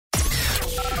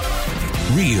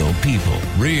Real people,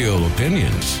 real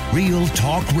opinions, real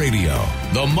talk radio.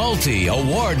 The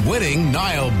multi-award-winning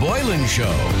Niall Boylan Show.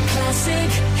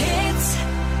 Classic hits.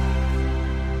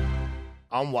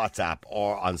 On WhatsApp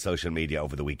or on social media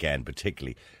over the weekend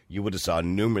particularly, you would have saw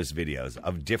numerous videos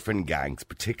of different gangs,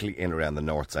 particularly in around the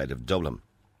north side of Dublin.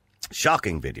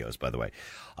 Shocking videos, by the way,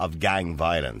 of gang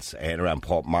violence. In around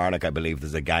Portmarnock, I believe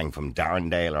there's a gang from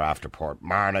Darndale or after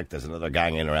Portmarnock. There's another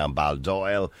gang in around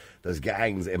Baldoyle. There's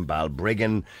gangs in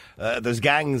Balbriggan. There's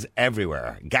gangs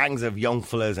everywhere. Gangs of young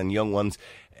fellas and young ones,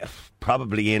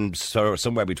 probably in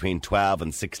somewhere between 12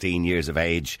 and 16 years of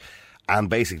age, and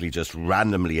basically just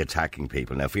randomly attacking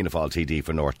people. Now, Fianna Fáil TD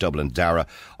for North Dublin, Dara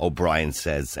O'Brien,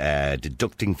 says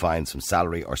deducting fines from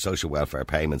salary or social welfare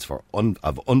payments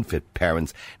of unfit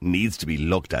parents needs to be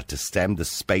looked at to stem the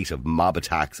spate of mob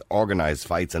attacks, organised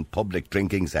fights and public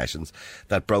drinking sessions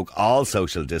that broke all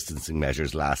social distancing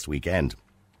measures last weekend.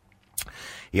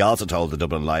 He also told the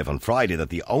Dublin Live on Friday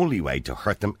that the only way to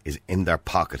hurt them is in their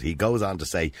pocket. He goes on to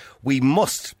say, we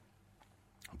must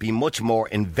be much more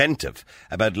inventive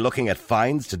about looking at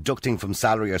fines, deducting from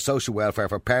salary or social welfare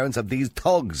for parents of these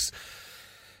thugs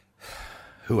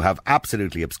who have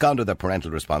absolutely absconded their parental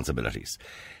responsibilities.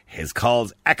 His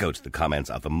calls echoed the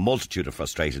comments of a multitude of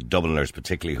frustrated Dubliners,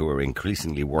 particularly who are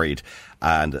increasingly worried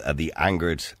and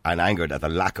angered at the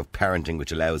lack of parenting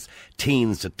which allows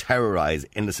teens to terrorise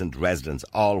innocent residents,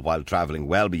 all while travelling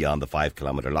well beyond the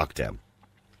 5-kilometre lockdown.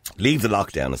 Leave the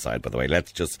lockdown aside, by the way.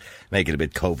 Let's just make it a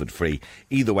bit COVID-free.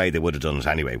 Either way, they would have done it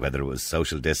anyway, whether it was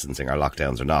social distancing or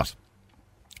lockdowns or not.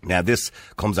 Now, this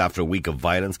comes after a week of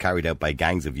violence carried out by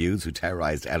gangs of youths who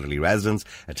terrorised elderly residents,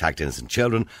 attacked innocent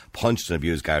children, punched and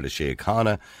abused Garda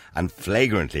Síochána, and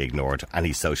flagrantly ignored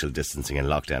any social distancing and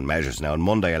lockdown measures. Now, on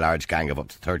Monday, a large gang of up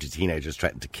to 30 teenagers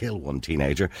threatened to kill one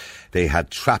teenager. They had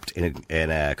trapped in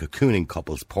a cocooning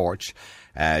couple's porch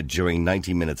during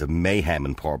 90 minutes of mayhem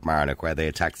in Portmarnock, where they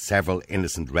attacked several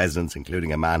innocent residents,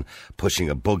 including a man pushing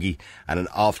a buggy and an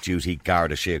off-duty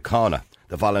Garda Síochána.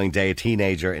 The following day, a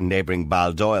teenager in neighbouring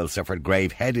Baldoyle suffered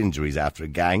grave head injuries after a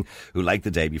gang who, like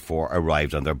the day before,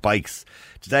 arrived on their bikes.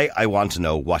 Today, I want to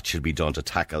know what should be done to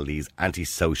tackle these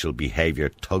antisocial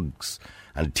behaviour thugs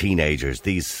and teenagers,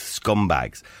 these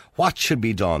scumbags. What should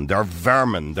be done? They're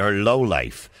vermin, they're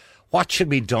lowlife. What should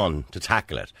be done to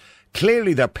tackle it?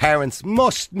 Clearly, their parents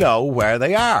must know where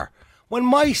they are. When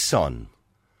my son,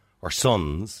 or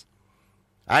sons,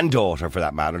 and daughter for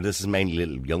that matter, this is mainly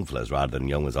little young fellas rather than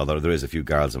young ones, although there is a few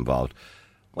girls involved,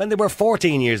 when they were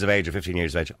 14 years of age or 15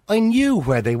 years of age, I knew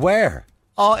where they were.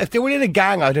 Oh, if they were in a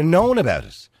gang, I'd have known about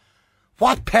it.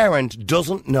 What parent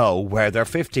doesn't know where their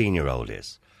 15-year-old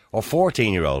is? Or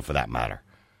 14-year-old for that matter?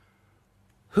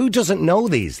 Who doesn't know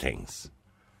these things?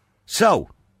 So,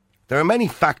 there are many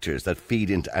factors that feed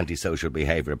into antisocial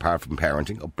behaviour apart from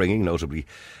parenting, upbringing, notably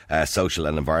social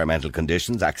and environmental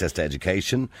conditions, access to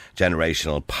education,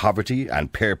 generational poverty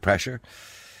and peer pressure.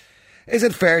 Is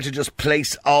it fair to just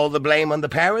place all the blame on the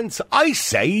parents? I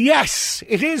say yes,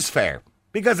 it is fair,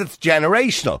 because it's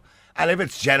generational. And if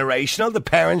it's generational, the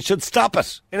parents should stop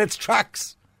it in its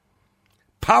tracks.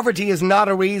 Poverty is not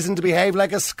a reason to behave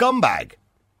like a scumbag.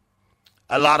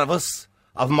 A lot of us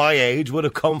of my age would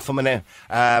have come from a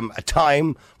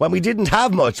time when we didn't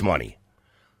have much money.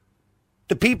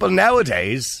 The people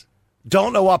nowadays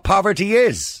don't know what poverty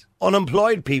is.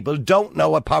 Unemployed people don't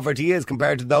know what poverty is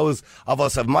compared to those of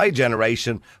us of my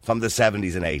generation from the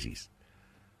 70s and 80s.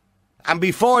 And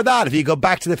before that, if you go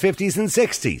back to the 50s and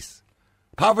 60s,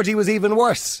 poverty was even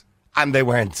worse. And they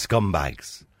weren't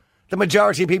scumbags. The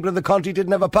majority of people in the country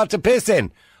didn't have a pot to piss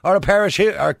in or a pair of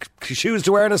shoes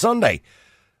to wear on a Sunday.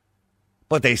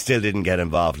 But they still didn't get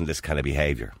involved in this kind of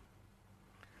behaviour.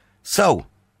 So,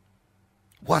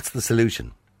 what's the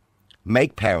solution?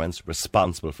 Make parents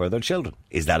responsible for their children.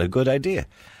 Is that a good idea?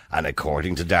 And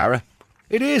according to Dara,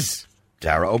 it is.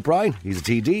 Dara O'Brien, he's a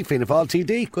TD, Fianna Fáil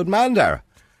TD. Good man, Dara.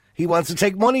 He wants to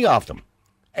take money off them.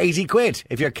 80 quid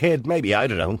if your kid, maybe, I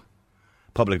don't know.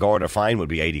 Public order fine would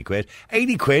be 80 quid.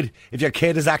 80 quid if your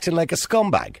kid is acting like a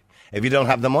scumbag. If you don't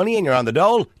have the money and you're on the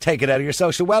dole, take it out of your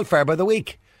social welfare by the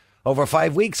week. Over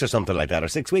 5 weeks or something like that, or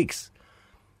 6 weeks.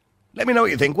 Let me know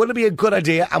what you think. Would it be a good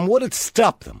idea, and would it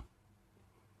stop them?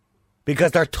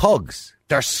 Because they're thugs,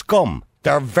 they're scum,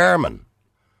 they're vermin.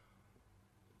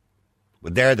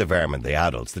 Well, they're the vermin, the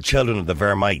adults, the children of the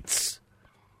vermites.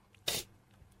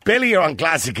 Billy, you're on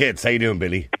Classic Hits. How you doing,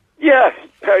 Billy? Yeah,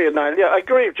 how are you, Niall? Yeah, I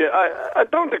agree with you. I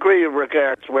don't agree with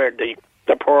regards where the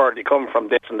poor, they come from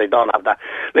this and they don't have that.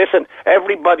 Listen,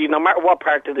 everybody, no matter what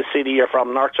part of the city you're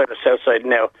from, north side or south side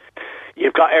now,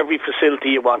 you've got every facility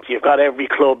you want. You've got every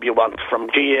club you want, from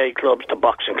GA clubs to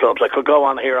boxing clubs. I could go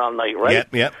on here all night, right?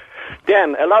 Yep.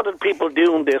 then a lot of the people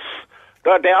doing this,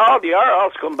 they are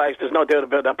all scumbags, there's no doubt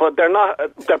about that, but they're not,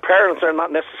 their parents are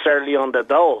not necessarily on the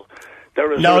dole.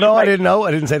 No, I didn't know.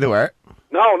 I didn't say they were.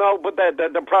 No, but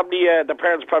they're probably, the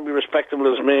parents are probably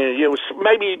respectable as me.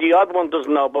 Maybe the odd one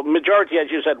doesn't know, but majority,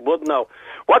 as you said, would know.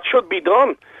 What should be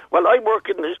done? Well, I work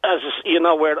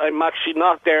where I'm actually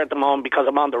not there at the moment because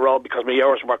I'm on the road because my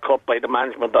hours were cut by the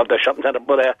management of the shopping centre.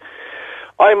 But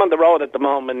I'm on the road at the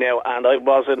moment now, and I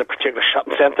was in a particular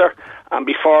shopping centre. And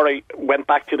before I went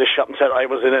back to the shopping centre, I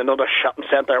was in another shopping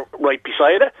centre right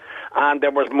beside it. And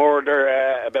there was murder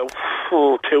about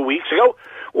 2 weeks ago.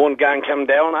 One gang came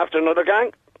down after another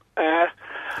gang.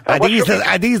 Are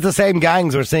these the same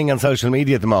gangs we're seeing on social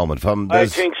media at the moment? I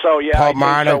think so, yeah. Paul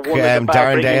Marnock,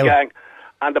 Darrendale. Gang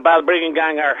and the Balbriggan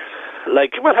gang are,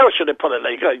 like, well, how should I put it?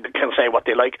 Like, I can say what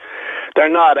they like. They're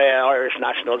not Irish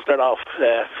nationals. They're all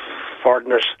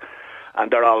foreigners. And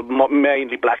they're all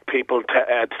mainly black people,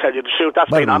 to tell you the truth.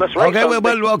 That's being honest, right?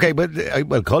 Okay,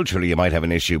 but culturally you might have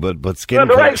an issue, but skin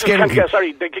colour...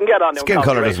 they can get on. Skin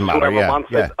colour doesn't matter,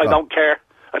 yeah. I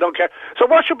don't care. So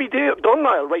what should be done,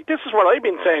 Niall? Right, this is what I've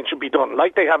been saying should be done,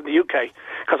 like they have in the UK,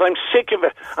 because I'm sick of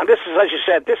it. And this is, as you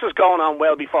said, this is going on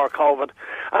well before COVID,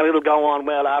 and it'll go on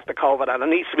well after COVID, and it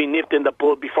needs to be nipped in the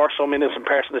bud before some innocent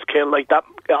person is killed, like that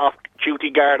off-duty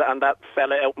guard and that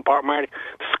fella out in Portmarnock.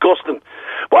 Disgusting.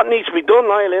 What needs to be done,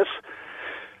 Niall, is...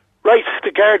 Right, the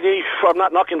Gardaí, I'm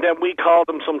not knocking them, we call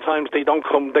them sometimes, they don't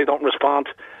come, they don't respond.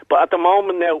 But at the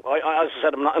moment now, as I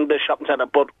said, I'm not in the shopping centre,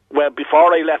 but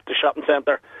before I left the shopping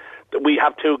centre, we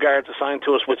have 2 guards assigned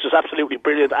to us, which is absolutely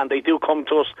brilliant, and they do come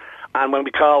to us, and when we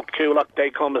call Coolock,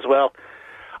 they come as well.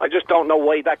 I just don't know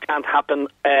why that can't happen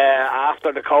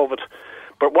after the COVID.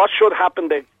 But what should happen,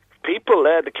 the people,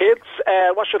 the kids,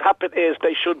 what should happen is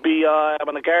they should be,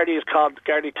 when a Gardaí is called, the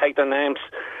Gardaí take their names,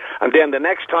 and then the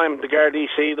next time the Gardaí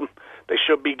see them, they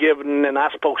should be given an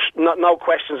ASPO, no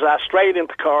questions asked, straight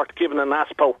into court, given an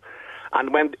ASPO.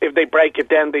 And if they break it,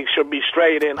 then they should be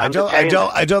straight in. I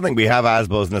don't think we have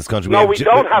ASPOs in this country. We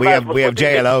don't have ASPOs. We have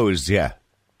JLOs, yeah.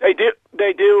 They do,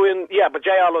 but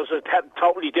JLOs are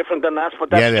totally different than ASPO.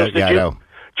 That's just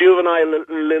juvenile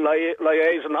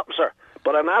liaison officer.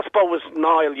 But an ASPO was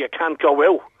Niall, you can't go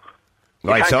out.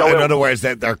 Right, so in other words,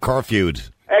 they're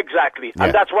curfewed. Exactly,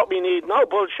 and that's what we need. No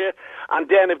bullshit. And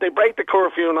then if they break the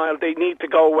curfew, Niall, they need to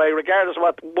go away, regardless of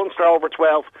what. Once they're over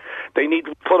 12, they need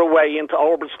to put away into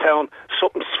Orbitstown,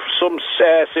 some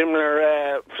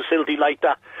similar facility like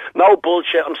that. No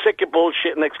bullshit. I'm sick of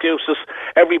bullshit and excuses.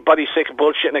 Everybody's sick of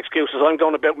bullshit and excuses. I'm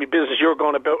going about my business. You're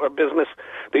going about our business.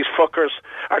 These fuckers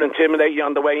are intimidating you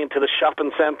on the way into the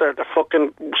shopping centre. They're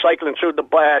fucking cycling through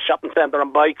the shopping centre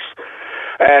on bikes.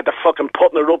 They're fucking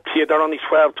putting it up to you. They're only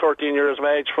 12, 13 years of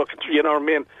age. Fucking, you know what I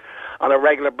mean? On a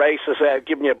regular basis,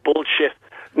 giving you bullshit.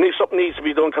 Something needs to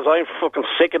be done because I'm fucking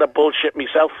sick of the bullshit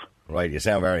myself. Right, you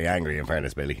sound very angry, in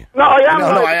fairness, Billy. No, I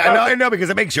am. I know, because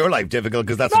it makes your life difficult,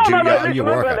 because that's what you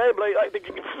work at. They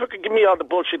can fucking give me all the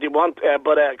bullshit you want,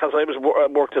 but because I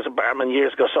worked as a barman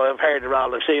years ago, so I've heard it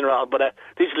all, I've seen it all, but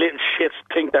these little shits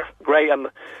think they're great, and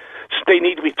they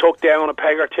need to be tucked down a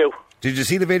peg or two. Did you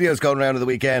see the videos going around of the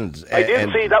weekend? I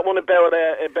didn't see that one about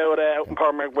out in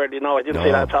Cormac, where I didn't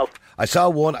see that at all. I saw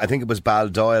one, I think it was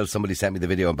Baldoyle, somebody sent me the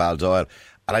video on Baldoyle,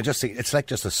 and I just see, it's like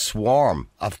just a swarm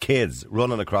of kids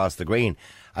running across the green,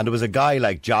 and there was a guy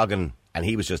like jogging, and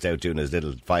he was just out doing his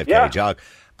little 5k jog,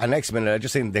 and next minute I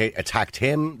just seen they attacked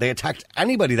him, they attacked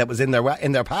anybody that was in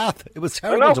their path. It was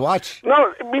terrible to watch.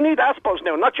 No, we need ASPOs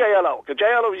now, not JLO. The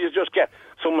JLO you just get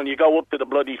someone, you go up to the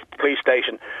bloody police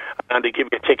station and they give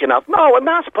you a ticket out. No, an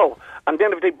ASPO. And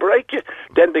then if they break you,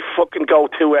 then they fucking go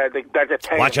to they're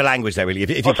detained. Watch your language there, really, if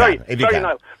you can. Sorry,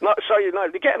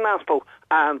 Niall. They get an ASPO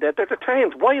and they're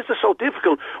detained. Why is this so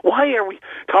difficult? Why are we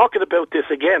talking about this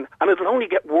again? And it'll only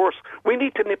get worse. We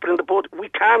need to nip it in the bud. We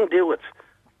can do it.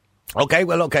 Okay,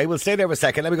 we'll stay there for a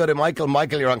second. Let me go to Michael.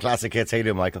 Michael, you're on Classic Hits. How you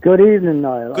doing, Michael? Good evening,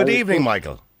 Niall. Good evening,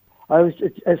 Michael.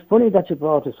 It's funny that you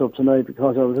brought this up tonight,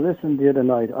 because I was listening the other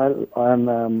night.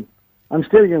 I'm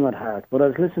still young at heart, but I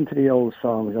was listening to the old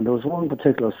songs, and there was one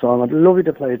particular song. I'd love you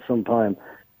to play it sometime,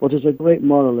 but there's a great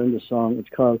moral in the song. It's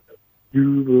called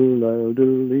 "Juvenile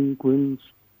Delinquents."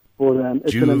 But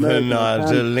it's Juvenile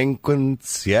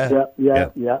Delinquents, yeah.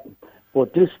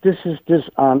 But this,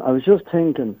 and I was just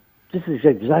thinking, this is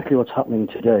exactly what's happening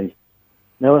today.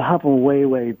 Now, it happened way,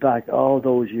 way back, all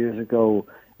those years ago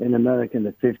in America in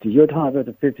the 50s. You're talking about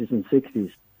the 50s and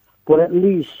 60s. But at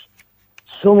least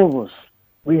some of us,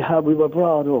 we were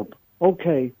brought up,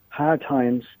 okay, hard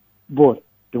times, but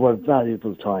they were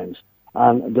valuable times.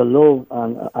 And the love,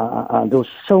 and there was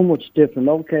so much different.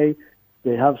 Okay,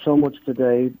 they have so much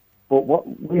today, But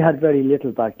we had very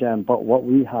little back then, but what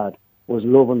we had was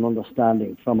love and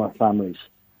understanding from our families.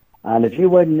 And if you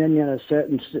weren't in a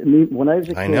certain... When I was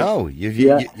a kid... I know.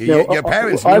 Your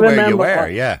parents knew where you were,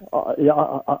 yeah.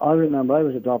 I remember I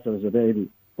was adopted as a baby.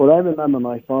 But I remember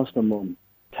my foster mum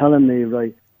telling me,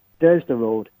 right, there's the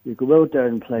road. You go out there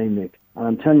and play, Nick. And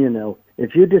I'm telling you now,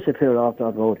 if you disappear off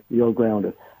that road, you're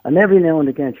grounded. And every now and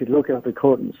again, she'd look out the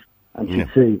curtains and she'd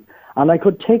see. And I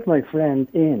could take my friend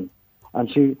in. And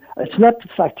it's not the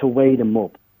fact to weigh them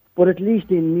up, but at least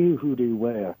they knew who they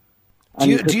were. Do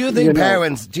you think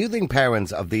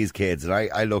parents of these kids, and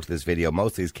I looked at this video,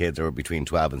 most of these kids are between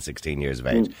 12 and 16 years of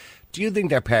age. Do you think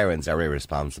their parents are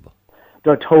irresponsible?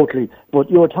 They're totally.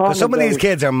 But you're talking because some of these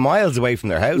kids are miles away from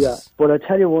their houses. Yeah, but I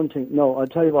tell you one thing. No, I'll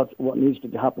tell you what needs to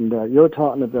happen there. You're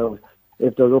talking about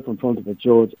if they're up in front of a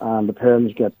judge and the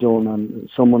parents get done and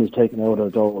someone is taken out of their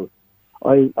dole.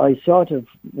 I sort of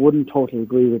wouldn't totally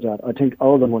agree with that. I think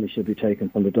all the money should be taken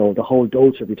from the dole. The whole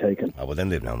dole should be taken. Oh, well, then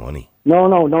they've no money.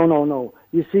 No.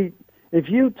 You see, if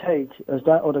you take, as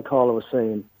that other caller was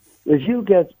saying, if you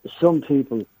get some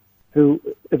people who,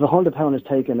 if £100 is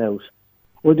taken out,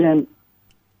 well then,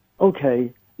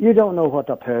 okay, you don't know what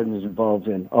that parent is involved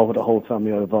in or what the whole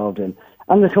family are involved in.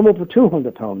 And they come up with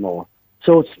 £200 more.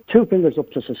 So it's two fingers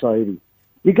up to society.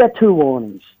 You get 2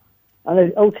 warnings.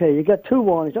 And you get 2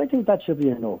 warnings. I think that should be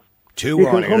enough. 2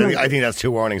 warnings? I think that's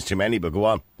 2 warnings too many, but go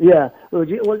on. Yeah. Well, as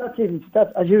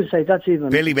you say, that's even...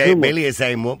 Billy is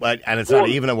saying, and it's not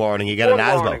even a warning, you get an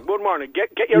ASBO. Good morning.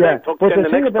 Get your leg tucked in the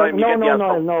next time you get the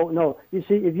ASBO. No. You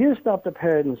see, if you stop the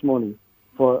parents' money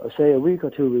for, say, a week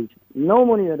or 2 weeks, no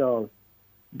money at all,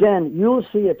 then you'll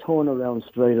see a turnaround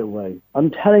straight away.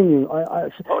 I'm telling you,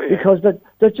 because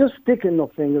they're just sticking their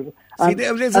fingers. See,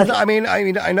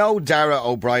 I know Dara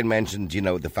O'Brien mentioned,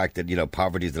 the fact that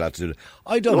poverty is a lot to do with it.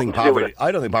 I don't think poverty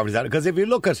is that, because if you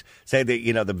look at, say, the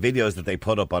videos that they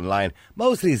put up online,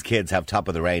 most of these kids have top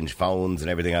of the range phones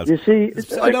and everything else. You see,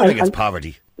 I don't think it's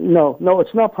poverty. No,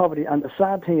 it's not poverty. And the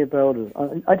sad thing about it,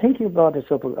 I think you brought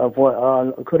this up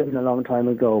it could have been a long time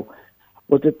ago,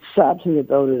 but the sad thing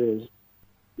about it is,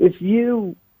 if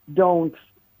you don't,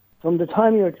 from the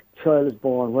time your child is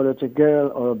born, whether it's a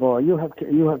girl or a boy, you have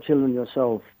children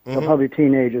yourself. Mm-hmm. They're probably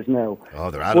teenagers now.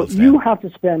 Oh, they're adults now. You have to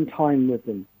spend time with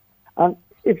them. And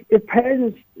if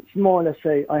parents more or less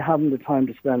say, I haven't the time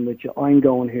to spend with you, I'm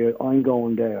going here, I'm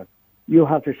going there, you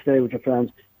have to stay with your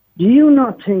friends. Do you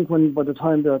not think by the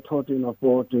time they're 13 or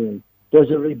 14,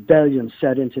 there's a rebellion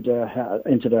set into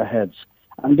their heads?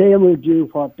 And they will do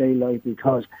what they like,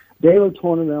 because they will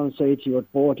turn around and say to you at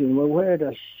 14, well,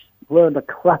 where the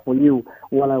crap were you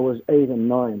when I was 8 and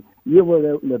 9? You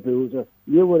were out in the boozer.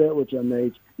 You were out with your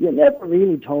mates. You never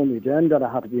really told me then that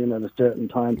I had to be in at a certain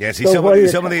time. Yeah, see, some of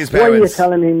these parents... What are you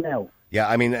telling me now? Yeah,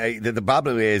 I mean, the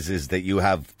problem is that you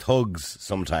have thugs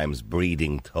sometimes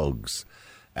breeding thugs.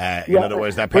 In other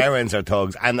words, their parents are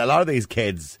thugs. And a lot of these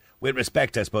kids, with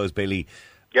respect, I suppose, Billy...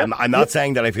 Yep. I'm not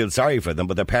saying that I feel sorry for them,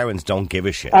 but their parents don't give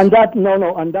a shit. And that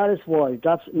is why.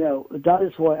 That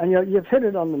is why. And you've hit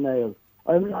it on the nail.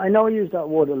 I know I use that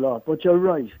word a lot, but you're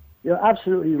right. You're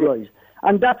absolutely right.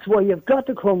 And that's why you've got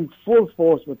to come full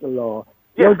force with the law.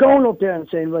 Yeah. You're going up there and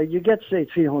saying, right, you get, say,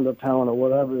 £300 or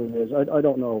whatever it is. I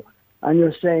don't know. And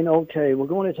you're saying, okay, we're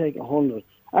going to take 100.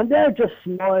 And they're just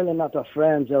smiling at their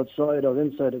friends outside or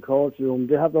inside the courtroom.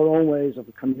 They have their own ways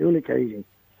of communicating.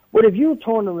 But if you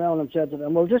turn around and said to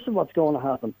them, well, this is what's going to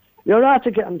happen, you're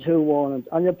after getting 2 warnings,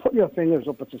 and you're putting your fingers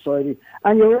up at society,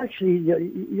 and you're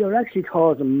actually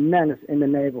causing menace in the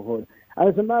neighbourhood. And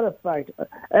as a matter of fact,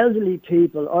 elderly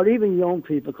people or even young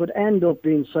people could end up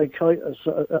being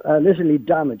literally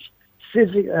damaged.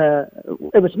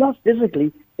 If it's not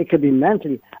physically, it could be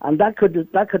mentally, and that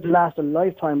could last a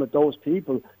lifetime with those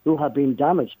people who have been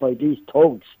damaged by these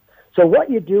thugs. So what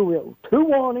you do with 2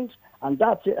 warnings, and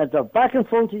that's it. If they're back in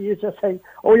front of you, just say,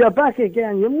 oh, you're back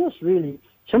again. You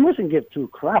mustn't give 2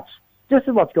 craps. This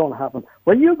is what's going to happen.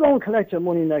 When you go and collect your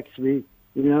money next week,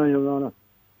 you're going to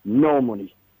no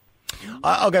money.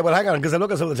 Okay, well, hang on, because I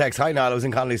look at some of the text. Hi, Niall. I was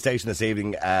in Connolly Station this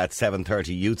evening at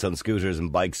 7:30. Youths on scooters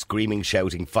and bikes screaming,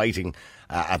 shouting, fighting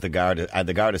at the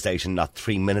Garda station not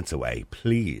 3 minutes away.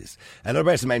 Please. Another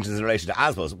person mentions in relation to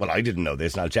ASBOs. Well, I didn't know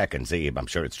this, and I'll check and see. I'm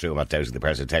sure it's true. I'm not doubting the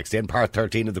person who texted in. Part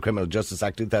 13 of the Criminal Justice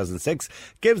Act 2006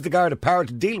 gives the Garda power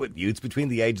to deal with youths between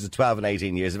the ages of 12 and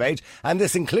 18 years of age, and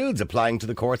this includes applying to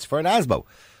the courts for an ASBO.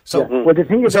 So, well, the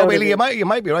thing so Billy, you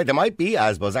might be right. There might be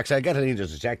ASBOs. Actually, I get an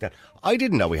just to check that. I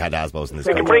didn't know we had ASBOs in this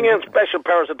country. They can bring in special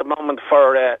powers at the moment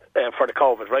for the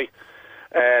COVID, right?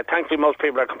 Thankfully, most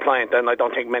people are compliant, and I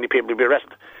don't think many people will be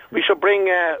arrested. We should bring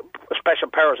special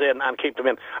powers in and keep them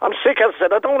in. I'm sick, as I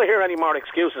said. I don't want to hear any more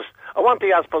excuses. I want the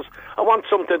ASPOs. I want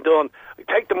something done.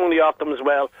 Take the money off them as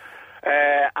well.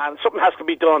 And something has to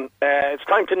be done. It's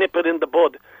time to nip it in the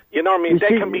bud. You know what I mean?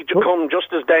 They can become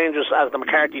just as dangerous as the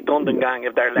McCarthy-Dundon gang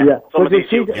if they're left. Yeah, Some of these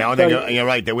you're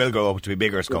right. They will grow up to be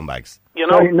bigger scumbags. You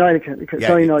know? Sorry, Niall,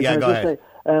 can I just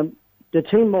say, the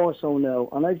team more so now,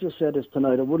 and I've just said this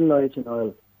tonight, I wouldn't lie to you,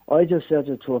 Niall. I just said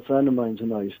it to a friend of mine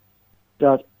tonight,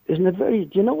 that, isn't it very,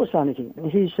 do you notice anything? And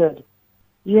he said,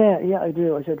 yeah, I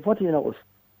do. I said, what do you notice?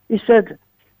 He said,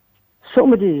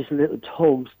 some of these little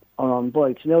thugs are on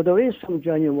bikes. Now, there is some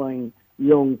genuine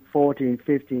young 14,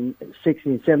 15,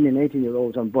 16, 17,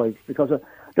 18-year-olds on bikes, because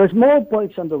there's more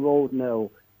bikes on the road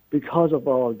now because of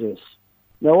all this.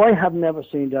 Now, I have never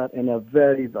seen that in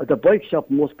the bike shop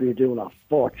must be doing a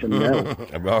fortune now.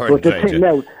 But the thing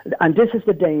now, and this is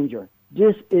the danger.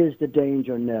 This is the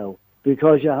danger now,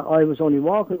 because I was only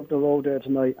walking up the road there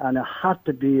tonight, and it had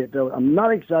to be about, I'm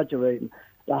not exaggerating,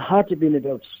 there had to be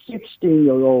about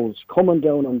 16-year-olds coming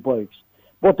down on bikes.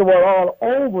 But they were all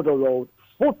over the road,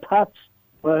 footpaths,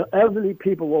 where elderly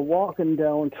people were walking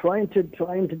down, trying to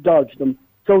dodge them.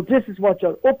 So this is what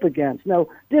you're up against. Now,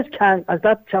 this can't, as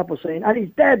that chap was saying, and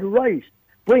he's dead right,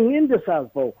 bring in the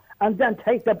Salvo and then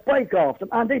take the bike off them,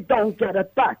 and they don't get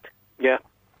it back. Yeah.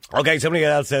 Okay, somebody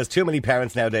else says, too many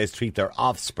parents nowadays treat their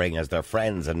offspring as their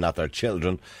friends and not their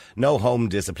children. No home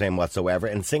discipline whatsoever.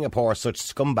 In Singapore, such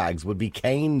scumbags would be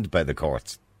caned by the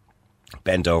courts.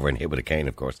 Bent over and hit with a cane,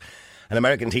 of course. An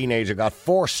American teenager got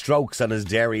 4 strokes on his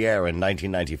derriere in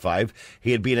 1995. If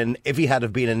he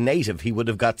had been a native, he would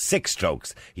have got 6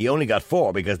 strokes. He only got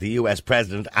 4 because the US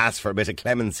president asked for a bit of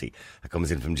clemency. That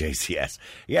comes in from JCS.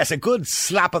 Yes, a good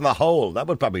slap on the hole. That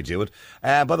would probably do it.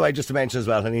 By the way, just to mention as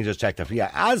well, I need to just check that.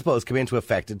 Yeah, ASBOs came into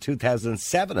effect in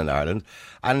 2007 in Ireland,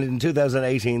 and in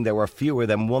 2018 there were fewer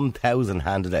than 1,000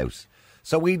 handed out.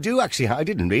 So we do actually, I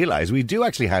didn't realise, we do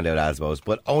actually hand out ASBOs,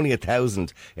 but only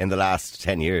 1,000 in the last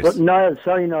 10 years. But Niall,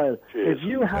 Jeez. if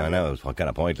you hand... I know, it's kind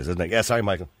of pointless, isn't it? Yeah, sorry,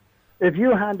 Michael. If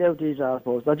you hand out these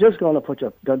ASBOs, they're just going to put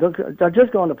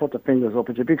the fingers up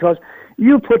at you, because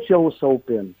you put your soap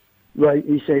in, right,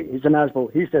 you say, he's an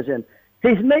ASBO, he says in,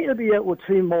 his mate will be out with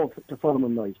 3 more to follow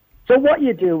him night. So what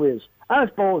you do is,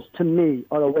 ASBOs, to me,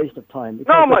 are a waste of time.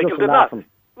 No, Michael, they're not.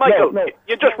 Michael, no.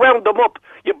 You just round them up.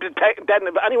 Then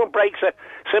if anyone breaks a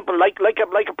simple, like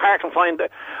a parking fine,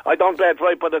 I don't let it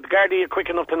right, but the Gardaí are quick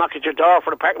enough to knock at your door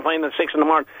for the parking fine at 6 in the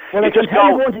morning. Well, I can tell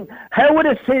you one thing. How would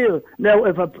it feel now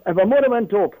if a mother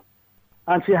went up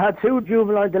and she had 2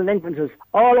 juvenile delinquencies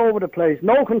all over the place,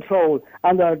 no control,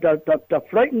 and they're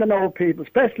frightening old people,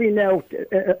 especially now,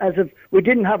 as if we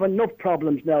didn't have enough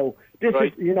problems now. This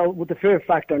is, with the fear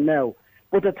factor now.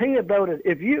 But the thing about it,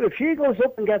 if she goes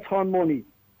up and gets her money,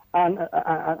 and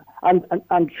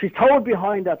she's told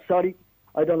behind that, sorry,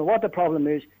 I don't know what the problem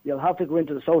is, you'll have to go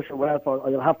into the social welfare or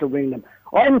you'll have to ring them.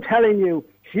 I'm telling you,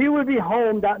 she will be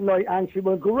home that night and she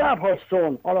will grab her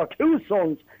son or her 2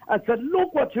 sons and say,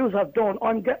 look what you have done,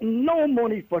 I'm getting no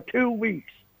money for 2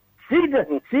 weeks. See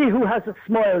who has a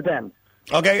smile then.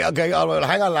 Okay, well,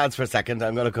 hang on, lads, for a second.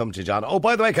 I'm going to come to John. Oh,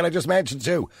 by the way, can I just mention,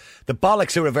 too, the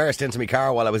bollocks who reversed into my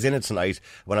car while I was in it tonight,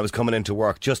 when I was coming into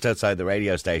work just outside the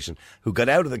radio station, who got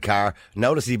out of the car,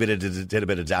 noticed he did a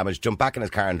bit of damage, jumped back in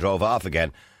his car and drove off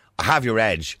again. I have your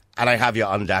edge, and I have you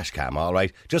on dash cam, all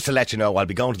right? Just to let you know, I'll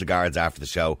be going to the guards after the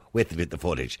show with the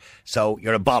footage. So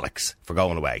you're a bollocks for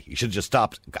going away. You should have just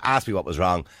stopped, asked me what was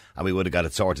wrong, and we would have got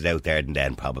it sorted out there and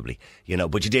then, probably.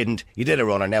 But you didn't. You did a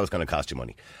runner. Now it's going to cost you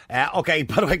money. Okay,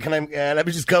 by the way, let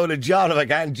me just go to John if I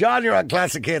can. John, you're on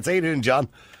Classic Hits. How you doing, John?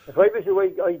 If I was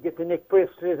away, I'd get the neck brace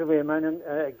straight away, man,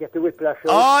 and get the whiplash out.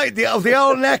 Oh, the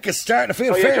old neck is starting to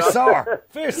feel fair sore.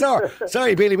 Fair sore.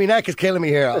 Sorry, Billy, my neck is killing me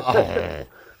here. Oh.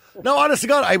 No, honest to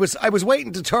God, I was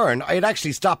waiting to turn. I had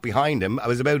actually stopped behind him.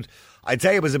 I'd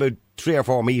say it was about 3 or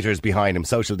 4 metres behind him,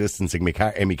 social distancing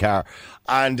in my car.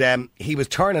 And he was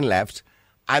turning left,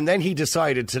 and then he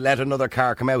decided to let another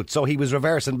car come out. So he was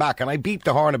reversing back, and I beeped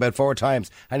the horn about 4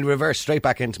 times, and he reversed straight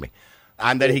back into me.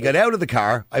 And then he got out of the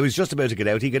car. I was just about to get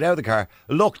out. He got out of the car,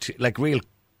 looked like real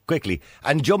quickly,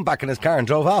 and jumped back in his car and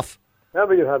drove off. No,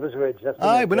 but you have his rage.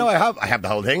 But no, I have the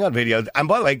whole thing on video. And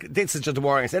by the way, this is just a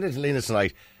warning. I said it to Lena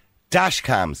tonight. Dash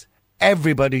cams.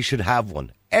 Everybody should have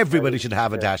one. Everybody should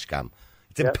have a dash cam.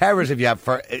 It's imperative you have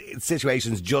for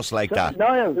situations just like that.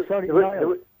 Niall.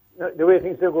 The way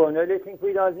things are going, I think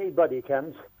we'd all need body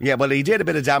cams. Yeah, well, he did a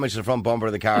bit of damage to the front bumper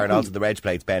of the car and also the reg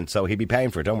plate's bent, so he'd be paying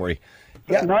for it, don't worry.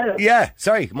 Yeah, Niall. yeah.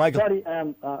 Sorry, Michael. Sorry,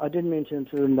 I didn't mean to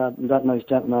intrude that nice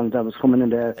gentleman that was coming in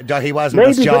there. No, he wasn't.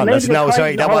 That's John. maybe No, the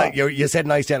sorry. time- You said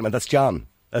nice gentleman. That's John.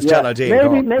 That's John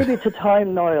O'Dean. Maybe it's a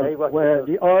time, Niall, where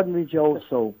the ordinary Joe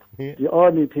soap, the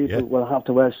ordinary people will have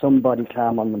to wear somebody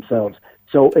cam on themselves.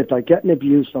 So if they're getting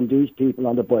abuse from these people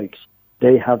on the bikes,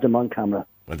 they have them on camera.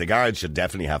 Well, the guards should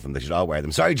definitely have them. They should all wear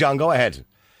them. Sorry, John, go ahead.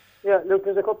 Yeah, look,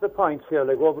 there's a couple of points here.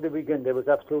 Like over the weekend, there was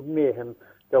absolute mayhem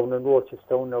down in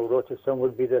Rochestown. Now, Rochestown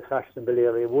would be the fashionable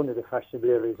area, one of the fashionable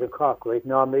areas of Cork, right?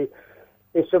 Normally,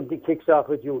 if somebody kicks off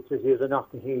with youth, it's either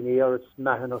Knocknaheeny or it's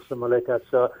Mahon or somewhere like that.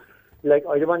 So, like,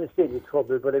 I don't want to say any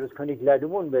trouble, but I was kind of glad in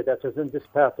one way that was in this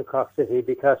part of Cork City,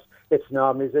 because it's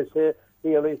normally, as I say,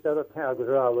 the areas that are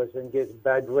targeted always and get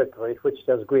bad rep, right, which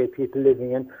there's great people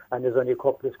living in, and there's only a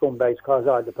couple of scumbags cause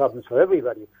all the problems for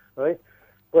everybody, right?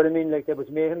 But I mean, like, there was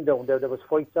mayhem down there, there was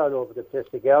fights all over the place,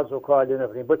 the guards were called and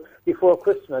everything. But before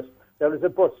Christmas, there was a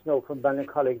bus now from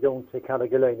Ballincollig down to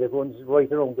Carrigaline. It runs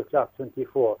right around the clock,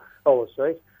 24 hours,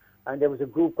 right? And there was a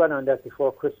group going on that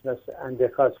before Christmas, and they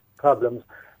caused problems.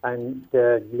 And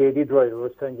the lady driver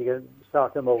was trying to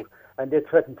sort them out, and they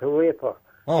threatened to rape her.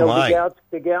 Oh, so my.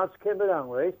 The guards came along,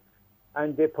 right?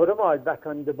 And they put them all back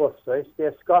on the bus, right? They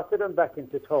escorted them back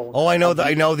into town. Oh, I know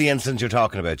the incident you're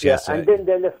talking about, yes. Yeah, and then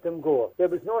they let them go. There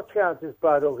was no charges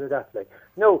brought out of that. Like,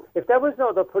 no, if there was no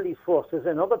other police forces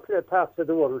in other parts of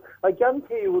the world, I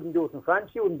guarantee you wouldn't do it in France,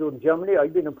 you wouldn't do it in Germany.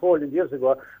 I've been in Poland years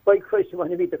ago. By Christ, you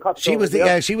want to meet the cops. She was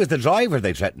the driver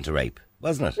they threatened to rape,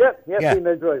 wasn't it? Yeah,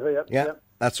 female driver, yeah.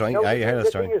 That's right. Now, I heard that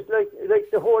story. The thing is,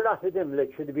 like the whole lot of them,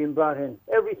 like, should have been brought in.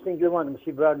 Every single one of them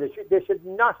should be brought in. They should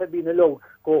not have been allowed to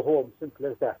go home. Simple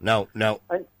as that. No.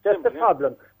 And that's the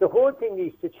problem. The whole thing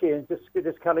needs to change.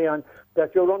 Just carry on.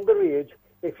 That you're underage.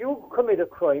 If you commit a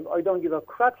crime, I don't give a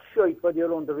crap shite whether you're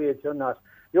underage or not.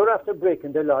 You're after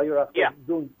breaking the law. You're after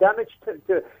doing damage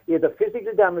to either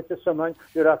physical damage to someone.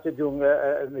 You're after doing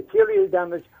material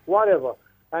damage, whatever.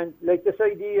 And like this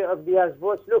idea of the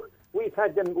ASBOs, look, we've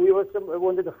had them. We were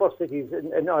one of the first cities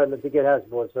in Ireland to get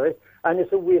ASBOs, right? And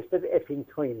it's a waste of effing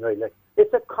time, right? Like,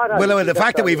 it's a cut. Well, the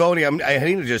fact that we've only, I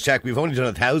need to just check, we've only done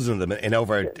 1,000 of them in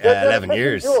over 11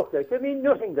 years. Joke, like, they mean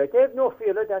nothing. Like, they have no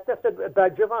fear of that. That's a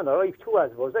badge of honour. I have 2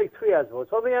 ASBOs. I have 3 ASBOs.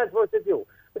 How many ASBOs did you?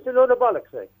 It's a load of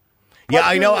bollocks, like. Yeah,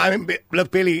 I know. I mean,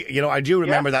 look, Billy, I do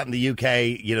remember that in the UK,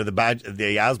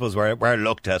 the ASBOs were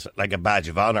looked at like a badge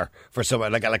of honour for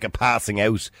someone, like a passing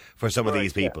out for some of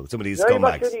these people, some of these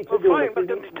scumbags. Fine, but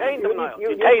then detain them now.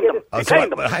 Detain them. Detain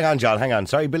them. Hang on, John. Hang on.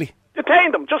 Sorry, Billy.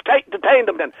 Detain them. Just detain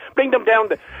them then. Bring them down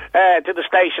to the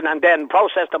station and then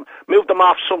process them, move them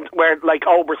off somewhere like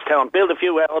Oberstown, build a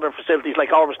few other facilities like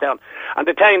Oberstown, and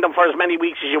detain them for as many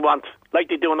weeks as you want, like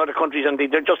they do in other countries, and they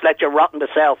just let you rot in the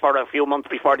cell for a few months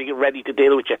before they get ready to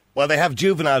deal with you. Well, they have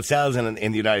juvenile cells in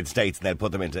the United States, and they'll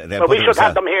put them into. Well, we should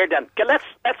have them here then. Let's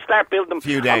start building them. A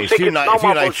few days, a few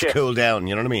nights to cool down.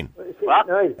 You know what I mean? What?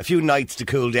 A few nights to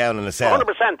cool down in a cell.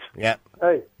 100%. Yeah.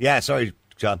 Aye. Yeah. Sorry,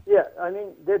 John. Yeah, I mean,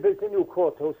 they built a new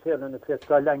courthouse here in a place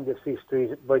called Langley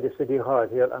Street by the City Hall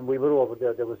here, and we were over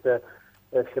there. There was the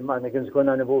shenanigans going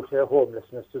on about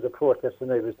homelessness. There was a protest,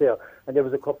 and I was there. And there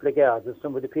was a couple of guards, and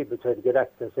some of the people tried to get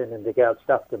access in, and the guards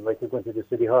stopped them right to go into the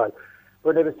City Hall.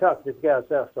 When I was talking to the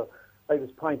guards after, I was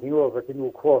pointing over at the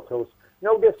new courthouse.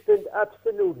 Now, they spent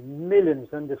absolute millions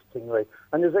on this thing, right?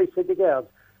 And as I said to the guards,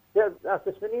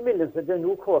 after spending millions on the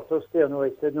new courthouse there, no,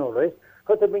 I said, no, right?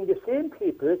 Because they bring the same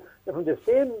people from the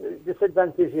same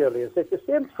disadvantaged areas, like the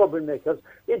same troublemakers,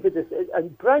 into this,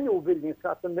 and brand new buildings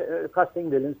costing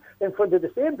millions in front of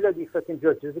the same bloody fucking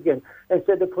judges again,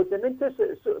 instead they put them into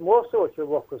more social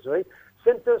workers, right?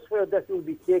 Centres where that will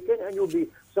be taken and you'll be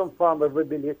some form of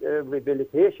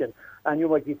rehabilitation, and you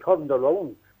might be turned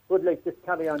around. But like, just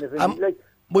carry on everything.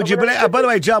 Would you blame, by the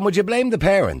way, John, would you blame the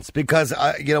parents? Because,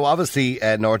 obviously,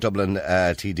 North Dublin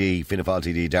TD, Fianna Fáil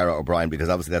TD, Darragh O'Brien, because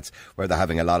obviously that's where they're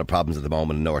having a lot of problems at the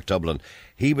moment in North Dublin.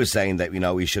 He was saying that,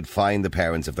 we should fine the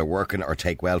parents if they're working or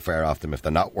take welfare off them if they're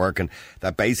not working.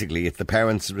 That basically it's the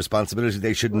parents' responsibility.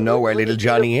 They should know where little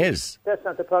Johnny is. That's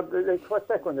not the problem. Like, what's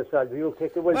that going to solve? You'll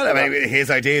take the welfare. Well, I mean, his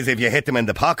idea is if you hit them in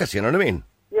the pocket, you know what I mean?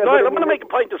 Yeah, no, I'm going to make a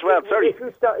point as well, sorry. If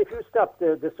you stop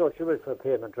the social welfare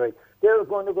payment, right, they're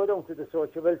going to go down to the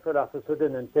social welfare office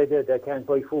within and say they can't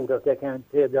buy food or they can't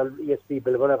pay their ESB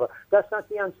bill or whatever. That's not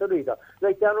the answer either.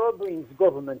 Like Darragh O'Brien's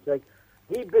government, like,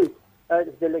 he built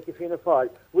the Lake of Fianna Fáil.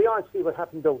 We all see what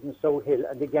happened out in South Hill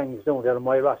and the gangs down there in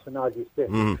Moyross and all these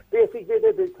places. Basically,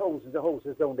 they built thousands of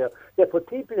houses down there. They put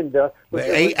people in there.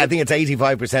 I think it's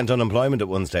 85% unemployment at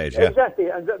one stage. Yeah. Exactly,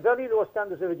 and very low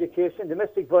standards of education,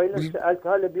 domestic violence,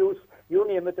 alcohol abuse, you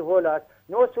name it, the whole lot.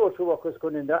 No social workers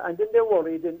going in there, and then they're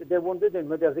worried, and they wondered in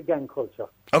where there's a gang culture.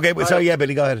 Okay, but so yeah,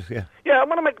 Billy, go ahead. Yeah. Yeah, I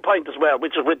want to make a point as well,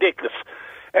 which is ridiculous.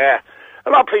 A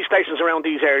lot of police stations around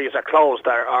these areas are closed,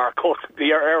 are cut.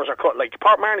 The hours are cut. Like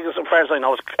Port Marnock, as far as I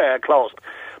know, is closed.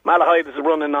 Malahide is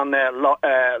running on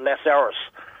less hours.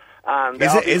 And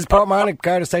Is Port Marnock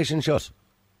Garda Station shut?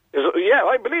 Yeah,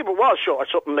 I believe it was shut or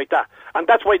something like that. And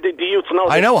that's why the youth know.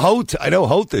 I know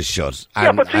Hoth is shut,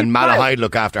 and Malahide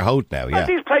look after Hoth now. Yeah.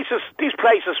 These places,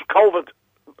 COVID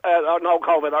or no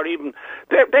COVID, or even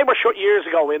they were shut years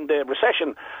ago in the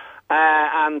recession.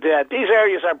 And these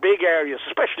areas are big areas,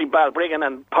 especially Balbriggan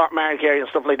and Port Marnock area and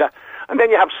stuff like that. And then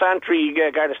you have Santry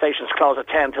Garda stations closed at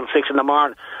 10 till 6 in the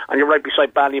morning, and you're right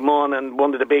beside Ballymun and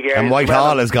one of the big areas. And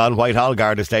Whitehall has gone. Whitehall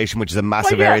Garda Station, which is a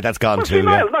massive area, that's gone too.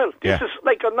 Niall, this is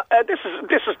like this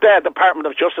is the Department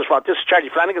of Justice fault. This is Charlie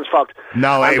Flanagan's fault.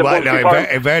 No,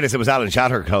 in fairness, it was Alan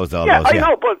Shatter closed all those. I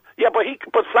know, but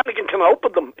Flanagan can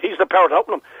open them. He's the power to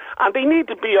open them, and they need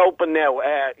to be open now.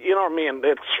 You know what I mean?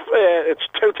 It's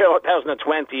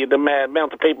 2020. The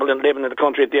amount of people living in the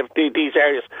country at these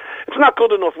areas, it's not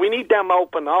good enough. We need them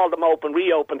open, all them open,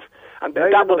 reopened, and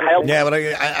that would help. Yeah, but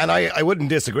I wouldn't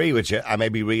disagree with you. I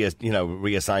maybe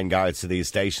reassign guards to these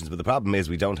stations, but the problem is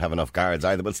we don't have enough guards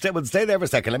either. But stay there for a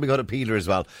second. Let me go to Peter as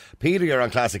well. Peter, you're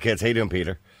on Classic Hits. How you doing,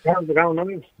 Peter?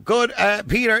 Good.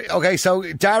 Peter, okay, so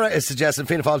Dara is suggesting,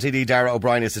 Fianna Fáil TD Dara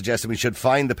O'Brien is suggesting we should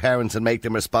fine the parents and make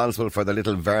them responsible for their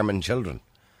little vermin children.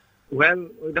 Well,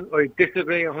 I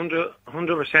disagree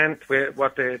 100% with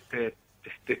what the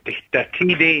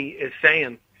TD is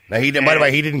saying. Now, by the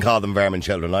way, he didn't call them vermin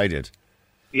children, I did.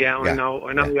 Yeah, I know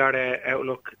your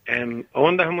outlook. I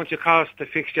wonder how much it costs to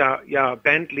fix your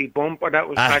Bentley bumper that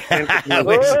was crashed into.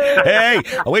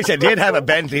 I wish I did have a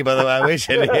Bentley, by the way. I wish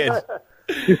I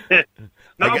did.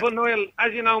 But Niall,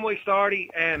 as you know my story,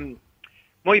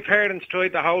 my parents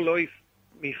tried the whole life.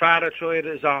 My father tried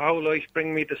his whole life,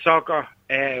 bring me to soccer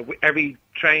every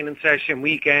training session,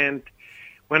 weekend.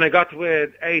 When I got to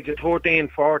the age of 13,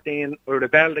 14, I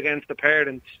rebelled against the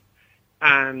parents.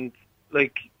 And, I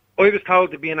was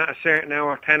told to be in at a certain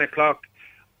hour, 10 o'clock,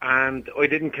 and I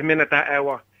didn't come in at that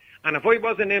hour. And if I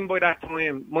wasn't in by that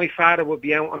time, my father would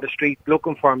be out on the street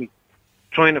looking for me,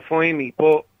 trying to find me.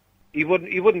 But he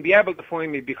wouldn't be able to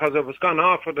find me because I was gone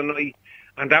off for the night,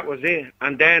 and that was it.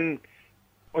 And then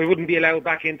I wouldn't be allowed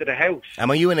back into the house. And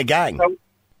were you in a gang? So,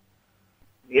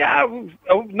 yeah,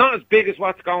 not as big as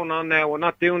what's going on now. We're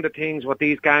not doing the things what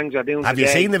these gangs are doing. Have you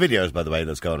seen the videos, by the way,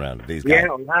 that's going around? These gangs?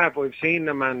 Yeah, I have. I've seen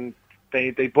them, and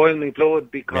they boil my blood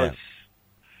because,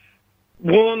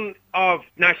 one, of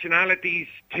nationalities,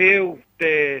 two,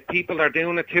 the people that are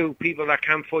doing it, two, people that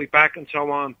can't fight back and so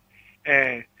on.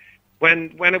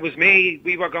 When it was me,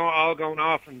 we were all going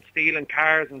off and stealing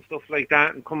cars and stuff like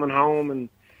that and coming home and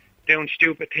doing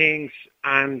stupid things.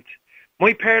 And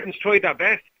my parents tried their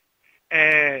best.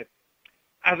 As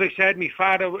I said, my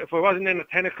father, if I wasn't in at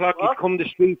 10 o'clock, he'd come the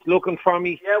streets looking for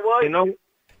me. Yeah, why? You know?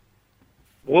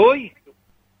 Why?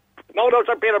 No,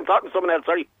 sorry, Peter, I'm talking to someone else,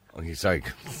 sorry. Okay, sorry.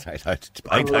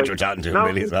 I thought you were talking to him,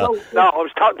 really, as well. No, I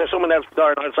was talking to someone else,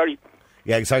 sorry.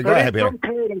 Yeah, sorry, go ahead, Peter. There are some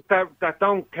parents that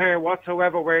don't care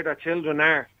whatsoever where their children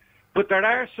are. But there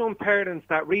are some parents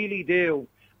that really do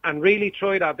and really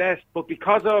try their best. But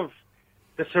because of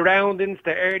the surroundings,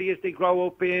 the areas they grow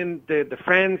up in, the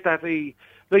friends that they...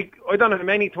 I don't know how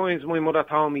many times my mother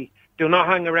told me, do not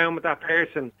hang around with that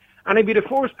person. And I'd be the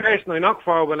first person I knocked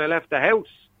for when I left the house.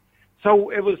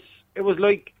 So it was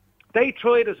like they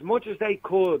tried as much as they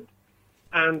could.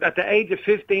 And at the age of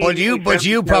 15... But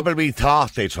you probably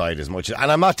thought they tried as much.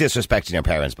 And I'm not disrespecting your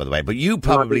parents, by the way, but you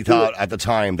probably thought at the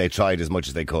time they tried as much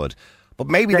as they could. But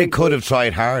maybe they could have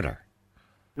tried harder.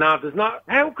 No, there's not.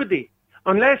 How could they?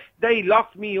 Unless they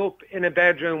locked me up in a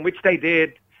bedroom, which they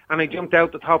did, and I jumped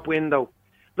out the top window.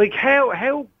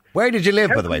 How... Where did you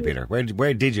live, by the way, Peter?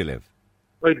 Where did you live?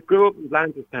 I grew up in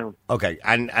Blanchardstown. Okay,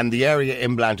 and the area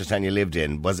in Blanchardstown you lived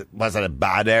in, was it a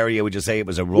bad area? Would you say it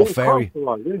was a rough area?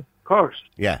 Of course.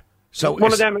 Yeah. So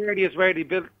one of them areas where they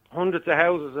built hundreds of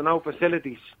houses and no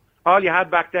facilities. All you had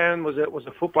back then was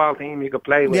a football team you could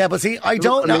play with. Yeah, but see, I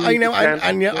don't know.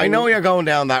 I know you're going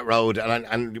down that road,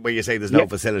 and where you say there's no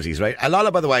facilities, right? A lot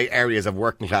of, by the way, areas of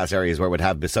working class areas where would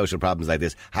have the social problems like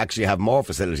this actually have more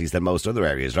facilities than most other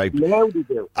areas, right? No, they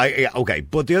do. Okay,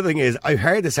 but the other thing is, I've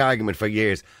heard this argument for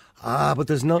years. But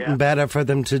there's nothing better for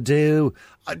them to do.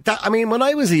 When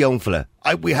I was a young fella,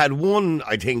 we had one,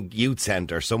 I think, youth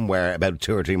centre somewhere about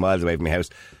 2 or 3 miles away from my house.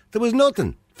 There was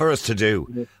nothing for us to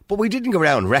do, but we didn't go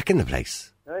around wrecking the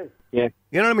place. Right. Yeah.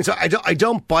 You know what I mean? So I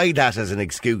don't buy that as an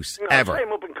excuse, ever.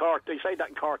 I'm up in court. They say that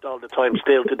in court all the time,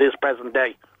 still to this present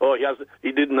day. Oh,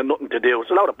 he didn't have nothing to do.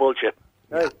 It's a load of bullshit.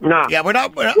 No. Yeah, we're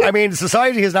not. I mean,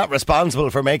 society is not responsible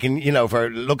for making, for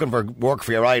looking for work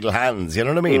for your idle hands. You know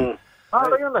what I mean?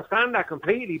 Oh, I understand that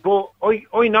completely, but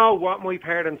I know what my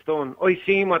parents done. I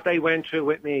seen what they went through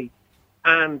with me,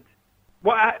 and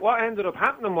what ended up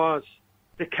happening was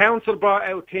the council brought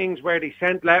out things where they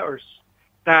sent letters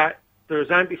that there's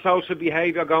antisocial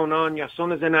behaviour going on, your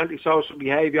son is in antisocial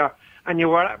behaviour, and you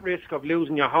were at risk of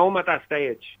losing your home at that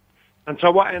stage. And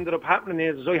so what ended up happening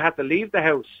is I had to leave the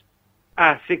house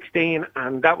at 16,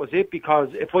 and that was it, because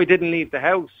if I didn't leave the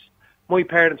house, my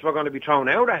parents were going to be thrown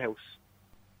out of the house.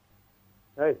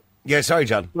 Right. Yeah, sorry,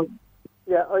 John.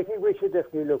 Yeah, I think we should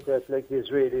definitely look at the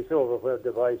Israelis over where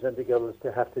the boys and the girls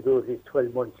to have to do at least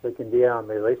 12 months in the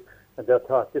army, right? And they're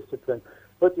taught discipline.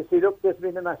 But you see, look, there's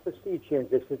been a massive sea change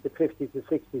since the 50s, the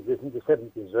 60s, and the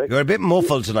 70s, right? You're a bit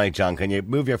muffled tonight, John. Can you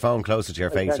move your phone closer to your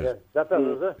face? Is that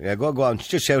better, is it? Yeah, go on.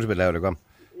 Just shout a bit louder, go on.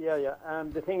 Yeah.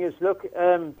 The thing is, look,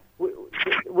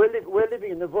 we're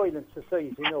living in a violent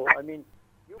society, I mean,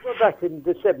 you go back in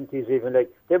the 70s even,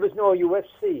 there was no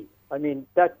UFC. I mean,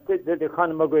 the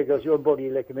Conor McGregor's your buddy,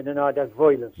 and all that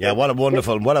violence. Yeah, what a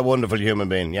wonderful human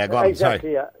being. Yeah, go on.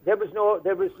 Exactly. Sorry. Yeah. There was no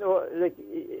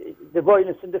the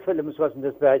violence in the films wasn't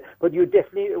as bad, but you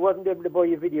definitely wasn't able to buy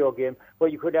a video game where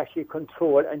you could actually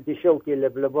control and dish out your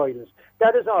level of violence.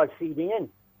 That is all feeding in.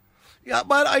 Yeah,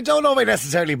 but I don't know if I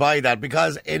necessarily buy that,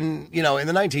 because in the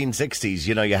 1960s,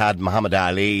 you had Muhammad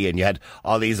Ali and you had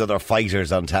all these other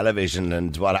fighters on television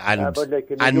and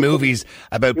movies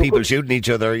about people shooting each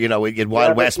other, you had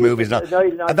Wild West movies and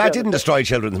that didn't destroy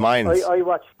children's minds. I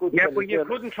watched good. Yeah, but you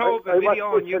couldn't throw a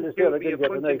video on YouTube where you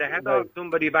punching the head off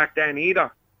somebody back then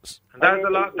either. And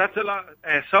that's a lot.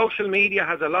 Social media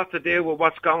has a lot to do with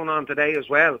what's going on today as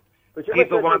well.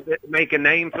 People want to make a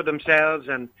name for themselves,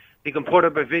 and they can put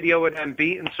up a video of them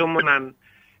beating someone, and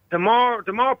the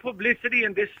more publicity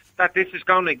this is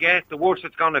going to get, the worse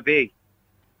it's going to be,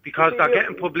 because they're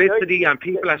getting publicity and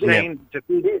people are saying it's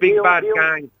a big bad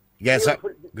gang. Yes,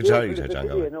 good sorry, John.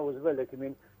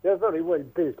 They're very well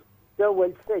built. They're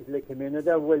well fed, and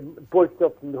they're well bulked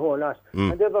up from the whole lot,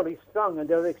 and they're very strong and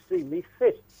they're extremely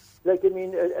fit. A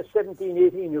 17,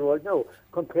 18-year-old now,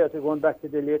 compared to going back to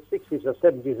the late 60s or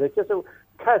 70s, it's just a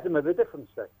chasm of a difference.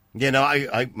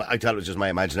 I thought it was just my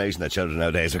imagination that children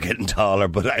nowadays are getting taller,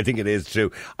 but I think it is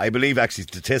true. I believe actually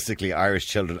statistically Irish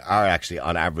children are actually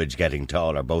on average getting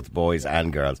taller. Both boys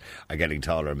and girls are getting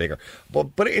taller and bigger.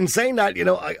 But in saying that,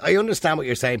 I understand what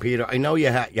you're saying, Peter. I know you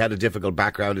had a difficult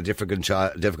background, a difficult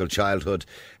childhood.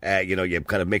 You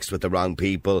kind of mixed with the wrong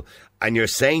people. And you're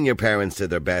saying your parents did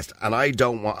their best, and I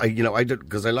don't want,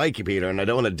 because I like you, Peter, and I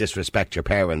don't want to disrespect your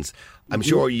parents. I'm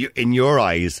sure in your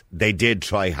eyes, they did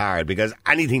try hard, because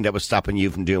anything that was stopping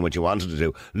you from doing what you wanted to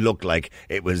do looked like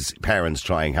it was parents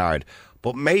trying hard.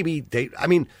 But maybe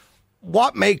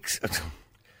what makes,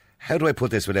 how do I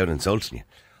put this without insulting you?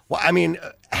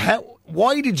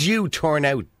 Why did you turn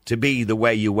out to be the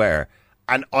way you were,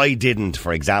 and I didn't,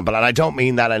 for example? And I don't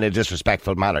mean that in a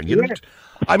disrespectful manner.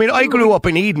 I grew up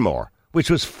in Edenmore,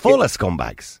 which was full of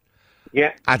scumbags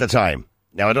at the time.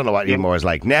 Now, I don't know what Edenmore is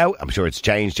like now. I'm sure it's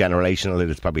changed generationally.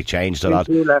 It's probably changed a lot.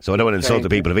 So I don't want to insult the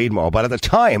people of Edenmore. But at the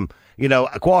time,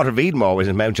 a quarter of Edenmore was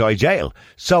in Mountjoy Jail.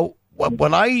 So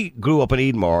when I grew up in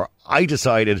Edenmore, I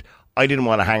decided I didn't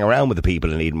want to hang around with the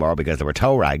people in Edenmore because they were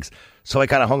toe rags. So I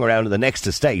kind of hung around in the next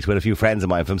estate with a few friends of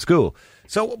mine from school.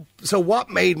 So what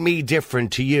made me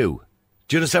different to you?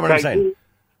 Do you understand what I'm saying?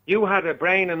 You had a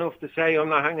brain enough to say, I'm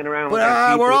not hanging around with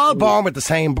we're all born with the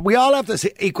same. We all have this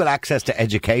equal access to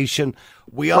education.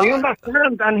 I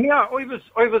understand. And here,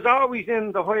 I was always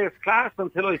in the highest class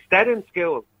until I stayed in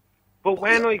school. But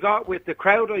when I got with the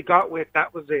crowd I got with,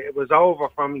 that was it. It was over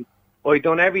for me. I'd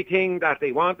done everything that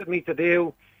they wanted me to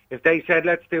do. If they said,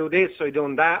 let's do this, I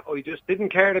done that. I just didn't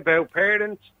care about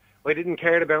parents. I didn't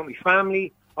care about my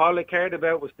family. All I cared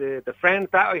about was the friends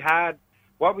that I had,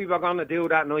 what we were going to do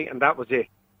that night, and that was it.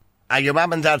 And your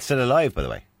mum and dad still alive, by the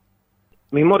way?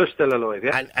 My mother's still alive,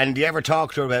 yeah. And do you ever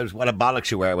talk to her about what a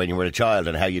bollocks you were when you were a child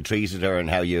and how you treated her and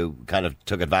how you kind of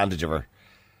took advantage of her?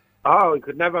 Oh, I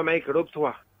could never make it up to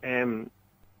her.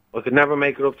 I could never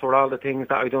make it up to her all the things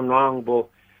that I done wrong, but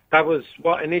that was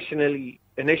what initially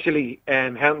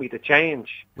helped me to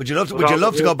change. Would you love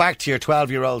to go back to your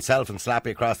 12-year-old self and slap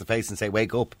you across the face and say,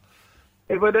 wake up?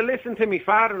 If I'd have listened to my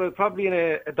father, I'd probably be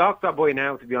a doctor by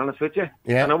now, to be honest with you.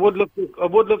 Yeah. And I would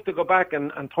love to go back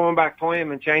and turn back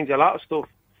time and change a lot of stuff.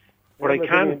 But I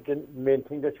can't. The main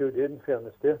thing that you did, in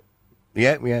fairness, dear.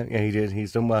 Yeah, he did.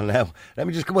 He's done well now. Let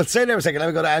me just stay there a second. Let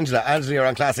me go to Angela. Angela, you're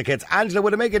on Classic Hits. Angela,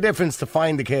 would it make a difference to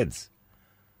find the kids?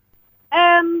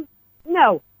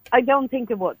 No, I don't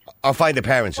think it would. Or find the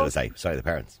parents, should I say. Sorry, the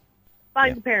parents.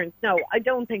 Find the parents. No, I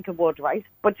don't think it would, right?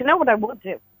 But you know what I would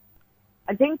do?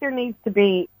 I think there needs to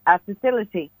be a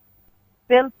facility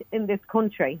built in this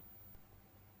country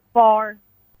for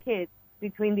kids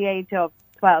between the age of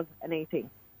 12 and 18.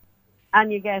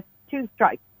 And you get 2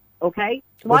 stripes, okay?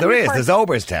 Well, there is. There's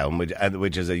Oberstown,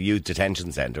 which is a youth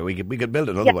detention centre. We could build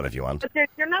another one if you want. But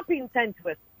they're not being sent to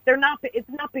it. It's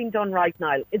not being done right,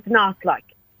 Niall. It's not like.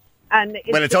 And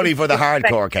it's only for the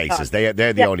hardcore cases. They're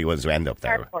the only ones who end up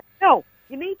there. Hardcore. No,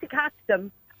 you need to catch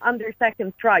them on their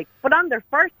second strike. But on their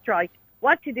first strike,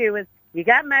 what you do is you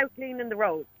get them out cleaning the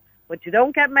roads. But you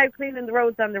don't get them out cleaning the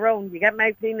roads on their own. You get them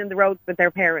out cleaning the roads with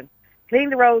their parents. Clean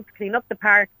the roads, clean up the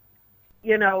parks,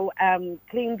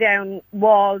 clean down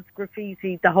walls,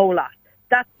 graffiti, the whole lot.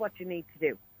 That's what you need to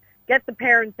do. Get the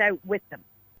parents out with them.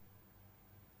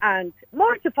 And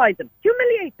mortify them,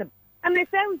 humiliate them. And it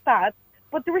sounds bad,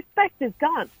 but the respect is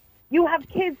gone. You have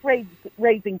kids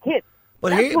raising kids.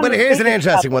 But here's an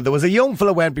interesting one. There was a young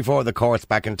fellow went before the courts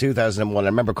back in 2001. I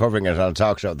remember covering it on a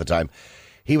talk show at the time.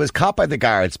 He was caught by the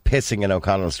guards pissing in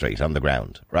O'Connell Street on the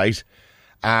ground, right?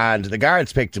 And the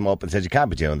guards picked him up and said, you can't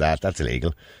be doing that, that's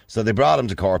illegal. So they brought him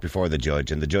to court before the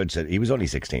judge, and the judge said, he was only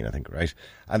 16, I think, right?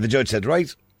 And the judge said,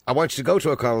 right, I want you to go to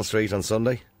O'Connell Street on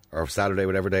Sunday, or Saturday,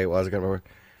 whatever day it was, I can't remember.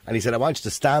 And he said, I want you to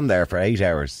stand there for 8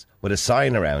 hours with a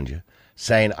sign around you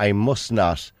saying, I must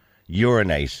not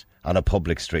urinate on a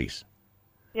public street.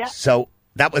 Yeah. So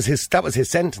that was his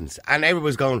sentence. And everyone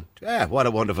was going, yeah, what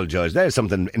a wonderful judge. There's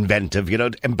something inventive,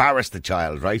 embarrass the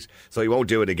child, right? So he won't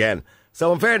do it again.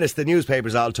 So in fairness, the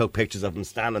newspapers all took pictures of him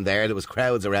standing there. There was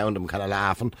crowds around him kind of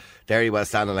laughing. There he was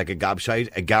standing like a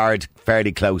gobshite. A guard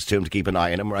fairly close to him to keep an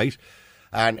eye on him, right?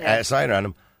 And a sign around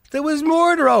him. There was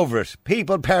murder over it.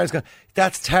 Parents going,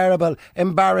 that's terrible,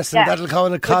 embarrassing. Yeah.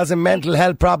 That'll cause him mental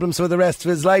health problems for the rest of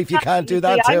his life. You can't do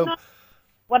that to him.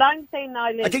 What I'm saying now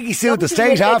is, I think he sued the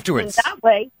state afterwards. That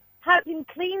way, have him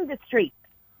clean the streets.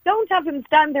 Don't have him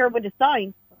stand there with a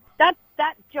sign.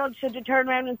 That judge should have turned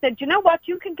around and said, you know what,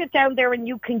 you can get down there and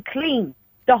you can clean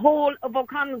the whole of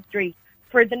O'Connell Street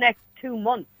for the next 2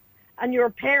 months. And your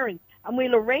parents, and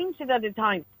we'll arrange it at a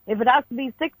time. If it has to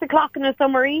be 6 o'clock in a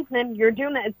summer evening, you're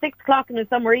doing it at 6 o'clock in a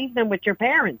summer evening with your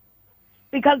parents.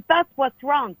 Because that's what's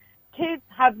wrong. Kids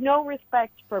have no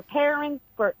respect for parents,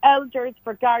 for elders,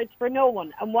 for guards, for no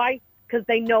one. And why? Because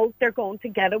they know they're going to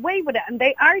get away with it. And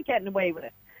they are getting away with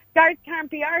it. Guards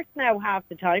can't be arsed now half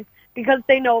the time because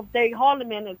they know if they haul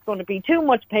them in, it's going to be too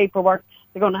much paperwork.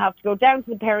 They're going to have to go down to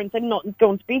the parents and nothing's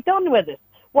going to be done with it.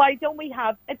 Why don't we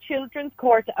have a children's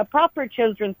court, a proper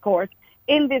children's court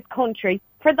in this country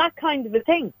for that kind of a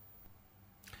thing?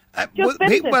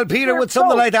 Well, Peter, would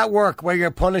something like that work where you're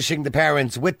punishing the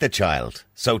parents with the child,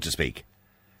 so to speak?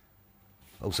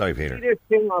 Oh, sorry, Peter. This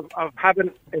thing of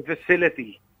having a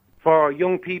facility for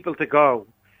young people to go.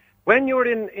 When you're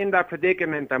in that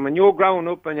predicament and when you're growing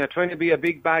up and you're trying to be a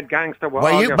big bad gangster with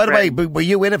all your by the way, friends, were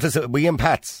you in a facility? Were you in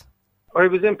Pat's? I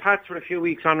was in Pat's for a few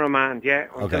weeks on remand, yeah,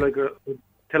 until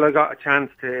I got a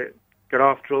chance to get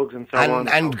off drugs and so on.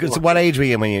 And so what age were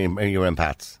you when you were in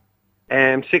Pat's?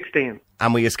 16.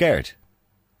 And were you scared?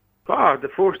 God, the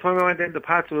first time I went into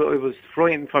Pat's, I was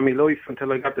frightened for my life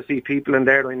until I got to see people in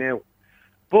there I knew.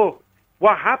 But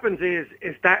what happens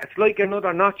is that it's like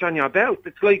another notch on your belt.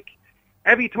 It's like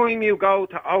every time you go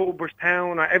to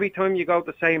Oberstown or every time you go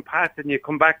to St. Pat's and you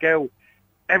come back out,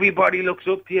 everybody looks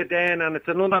up to you then and it's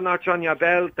another notch on your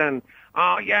belt and,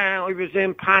 oh yeah, I was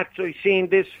in Pat's, I seen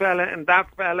this fella and that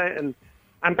fella and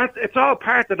that's, it's all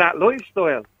part of that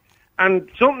lifestyle. And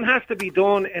something has to be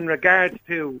done in regards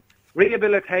to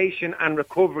rehabilitation and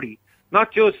recovery,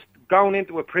 not just going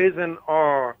into a prison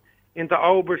or into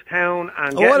Oberstown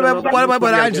and what about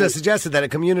what Angela suggested, that a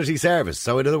community service?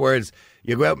 So in other words,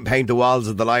 you go out and paint the walls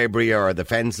of the library or the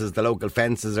fences, the local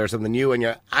fences or something new,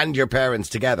 and your parents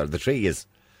together, the three is.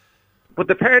 But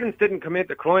the parents didn't commit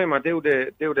the crime or do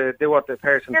what the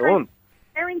person done.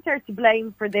 Parents are to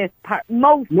blame for this part.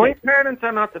 My parents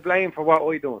are not to blame for what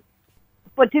I done.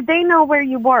 But did they know where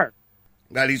you were?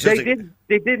 Well, they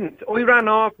didn't. I ran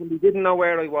off and they didn't know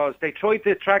where I was. They tried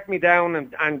to track me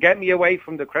down and get me away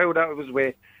from the crowd that I was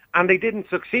with, and they didn't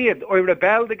succeed. I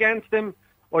rebelled against them.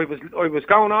 I was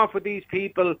going off with these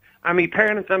people, and my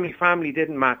parents and my family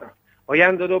didn't matter. I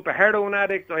ended up a heroin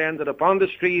addict. I ended up on the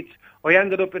streets. I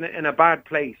ended up in a bad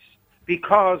place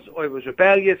because I was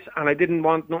rebellious and I didn't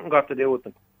want nothing got to do with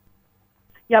them.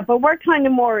 Yeah, but we're kind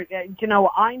of more,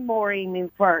 I'm more aiming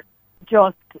for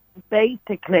just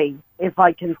basically, if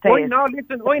I can say I know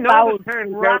there's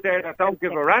parents out there that don't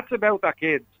give a rat's about their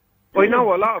kids. I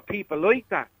know a lot of people like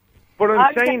that. But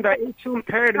I'm saying that it's some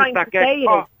parents that get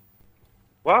caught.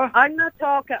 What? I'm not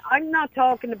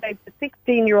talking about the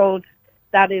 16-year-old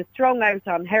that is strung out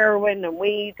on heroin and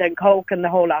weed and coke and the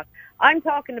whole lot. I'm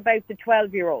talking about the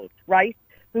 12-year-old, right,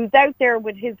 who's out there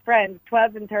with his friends,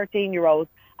 12 and 13-year-olds,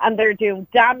 and they're doing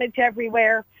damage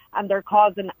everywhere, and they're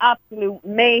causing absolute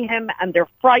mayhem, and they're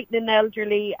frightening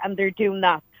elderly, and they're doing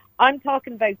that. I'm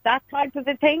talking about that type of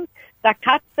a thing that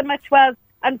catch them at 12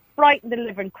 and frighten the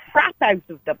living crap out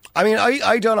of them. I mean,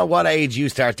 I don't know what age you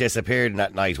start disappearing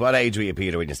at night. What age were you,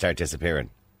 Peter, when you start disappearing?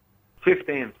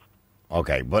 15.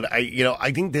 Okay, but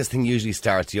I think this thing usually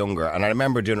starts younger. And I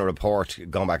remember doing a report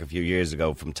going back a few years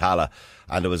ago from Tala,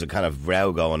 and there was a kind of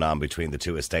row going on between the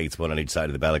two estates, one on each side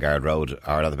of the Bellegarde Road,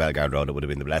 or not the Bellegarde Road, it would have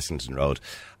been the Blessington Road.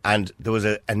 And there was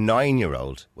a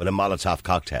 9-year-old with a Molotov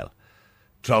cocktail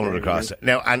thrown it across.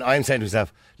 Now, and I'm saying to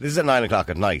myself, this is at 9 o'clock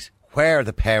at night. Where are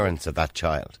the parents of that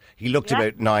child? He looked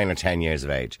about 9 or 10 years of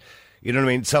age. You know what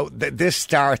I mean? So this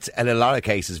starts, in a lot of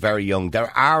cases, very young. There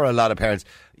are a lot of parents.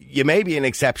 You may be an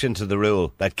exception to the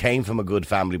rule that came from a good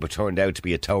family but turned out to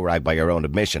be a toe rag by your own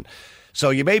admission. So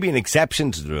you may be an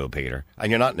exception to the rule, Peter,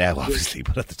 and you're not now, obviously,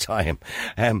 but at the time.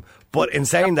 But in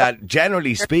saying that,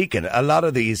 generally speaking, a lot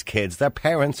of these kids, their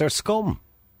parents are scum.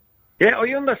 Yeah,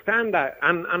 I understand that,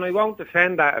 and I won't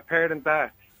defend that. A parent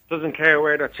that doesn't care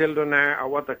where their children are or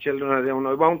what their children are doing,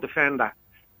 I won't defend that.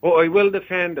 But I will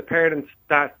defend the parents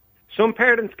that some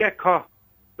parents get caught,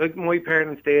 like my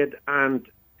parents did, and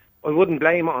I wouldn't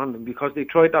blame it on them because they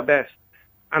tried their best.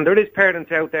 And there is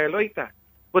parents out there like that.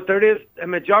 But there is a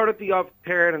majority of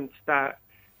parents that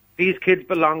these kids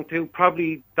belong to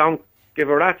probably don't give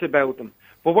a rat's about them.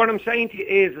 But what I'm saying to you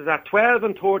is at 12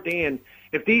 and 13,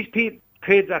 if these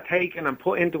kids are taken and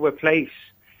put into a place,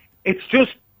 it's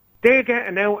just they're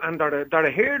getting out and they're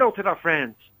a hero to their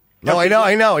friends. No,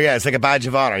 I know. Yeah, it's like a badge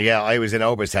of honour. Yeah, I was in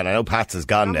Oberstown. I know Pat's is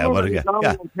gone now, but yeah.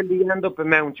 Until they end up in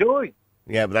Mountjoy.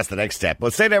 Yeah, but that's the next step.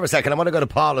 Well, stay there for a second. I want to go to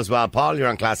Paul as well. Paul, you're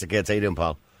on Classic Hits. How you doing,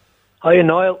 Paul? Hiya,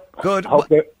 Niall. Good. Hope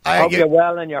you're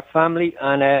well and your family,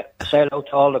 and say hello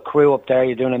to all the crew up there.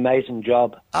 You're doing an amazing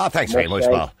job. Oh, thanks very much,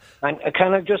 Paul. And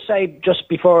can I just say, just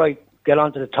before I get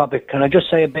on to the topic, can I just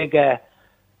say a big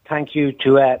thank you to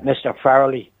Mr.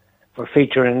 Farrelly for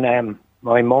featuring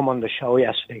my mum on the show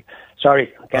yesterday.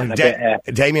 Sorry, again,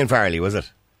 Damien Farrelly, was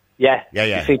it? Yeah.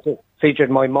 He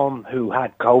featured my mum who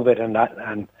had COVID and that,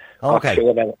 and got through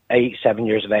about 87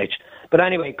 years of age. But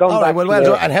anyway, going back. Well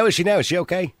done. And how is she now? Is she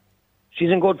okay? She's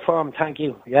in good form, thank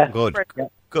you. Yeah, good.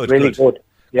 Really good.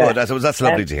 Yeah, good. That's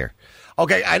lovely to hear.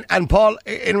 Okay, and Paul,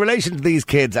 in relation to these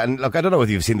kids, and look, I don't know if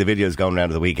you've seen the videos going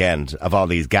around at the weekend of all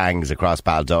these gangs across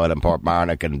Baldoyle and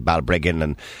Portmarnock and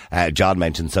Balbriggan, and John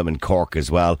mentioned some in Cork as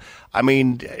well. I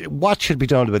mean, what should be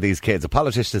done with these kids? A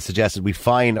politician has suggested we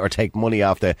fine or take money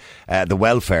off the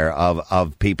welfare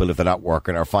of people if they're not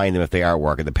working, or fine them if they are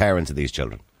working, the parents of these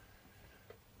children.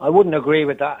 I wouldn't agree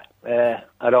with that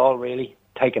at all, really,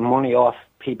 taking money off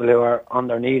people who are on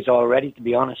their knees already, to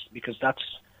be honest, because that's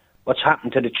what's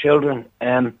happened to the children.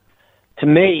 To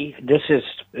me, this is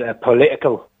a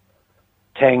political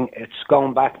thing. It's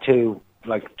going back to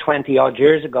like 20 odd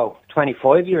years ago,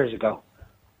 25 years ago.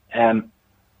 The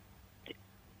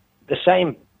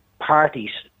same parties,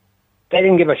 they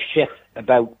didn't give a shit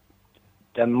about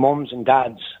the mums and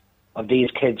dads of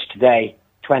these kids today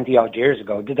 20 odd years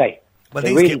ago, did they? Well,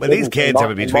 these kids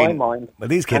are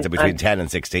between 10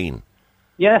 and 16.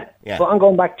 Yeah, but I'm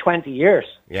going back 20 years.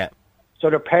 Yeah. So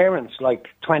their parents, like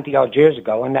 20 odd years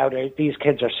ago, and now these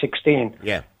kids are 16.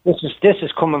 Yeah. This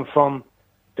is coming from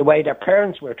the way their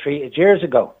parents were treated years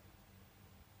ago.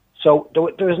 So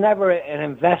there was never an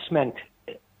investment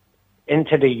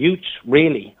into the youths,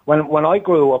 really. When I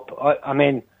grew up, I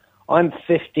mean, I'm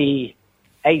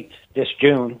 58 this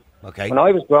June. Okay. When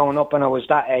I was growing up and I was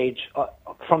that age,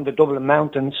 from the Dublin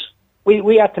Mountains,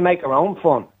 we had to make our own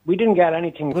fun. We didn't get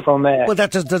anything from. Well,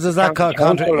 does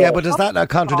that not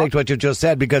contradict what you just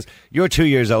said? Because you're 2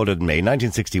 years older than me.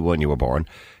 1961, you were born.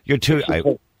 You're two.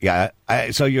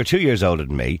 So you're 2 years older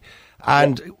than me,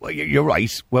 and you're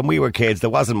right. When we were kids, there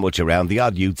wasn't much around. The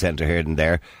odd youth centre here and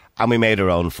there, and we made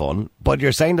our own fun. But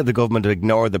you're saying that the government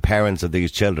ignored the parents of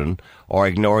these children, or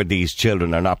ignored these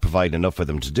children, or not provide enough for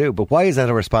them to do. But why is that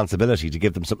a responsibility to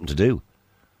give them something to do?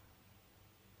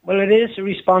 Well, it is a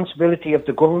responsibility of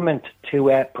the government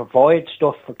to provide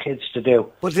stuff for kids to do.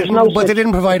 But they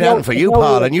didn't provide anything for you,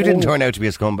 Paul, and you didn't turn out to be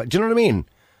a scumbag. Do you know what I mean?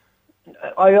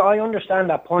 I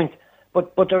understand that point,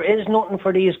 but there is nothing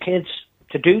for these kids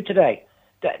to do today.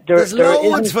 There's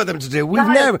loads for them to do.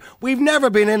 We've never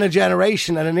been in a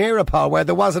generation and an era, Paul, where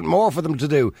there wasn't more for them to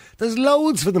do. There's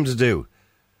loads for them to do.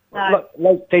 Look,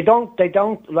 like they don't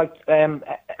like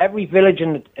every village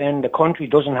in the country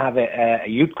doesn't have a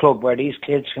youth club where these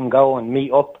kids can go and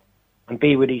meet up and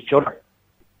be with each other.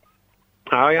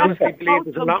 I honestly believe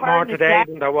there's a lot more today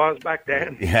than there was back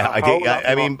then. Yeah,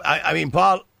 I mean,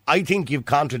 Paul, I think you've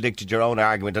contradicted your own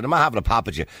argument, and I'm not having a pop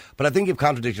at you, but I think you've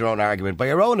contradicted your own argument by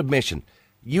your own admission.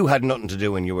 You had nothing to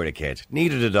do when you were a kid.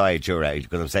 Neither did I at your age,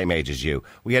 because I'm the same age as you.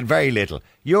 We had very little.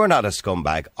 You're not a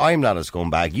scumbag. I'm not a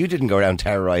scumbag. You didn't go around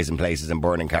terrorising places and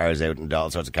burning cars out and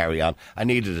all sorts of carry on, and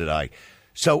neither did I.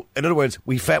 So, in other words,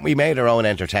 we made our own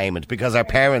entertainment because our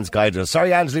parents guided us.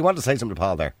 Sorry, Angela, you want to say something to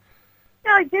Paul there?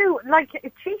 Yeah, I do.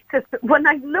 Like, Jesus, when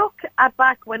I look at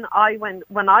back when I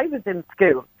was in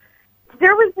school,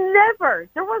 there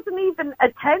wasn't even a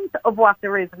tenth of what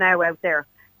there is now out there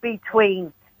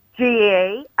between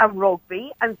GAA and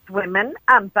rugby and swimming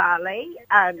and ballet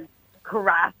and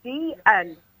karate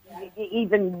and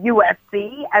even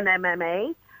UFC and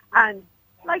MMA. And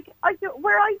like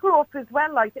where I grew up as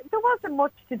well, like there wasn't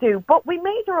much to do, but we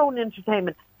made our own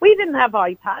entertainment. We didn't have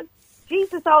iPads.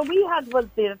 Jesus, all we had was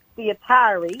the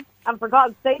Atari, and for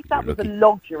God's sake, that was a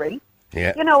luxury.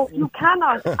 Yeah. You know, you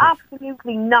cannot,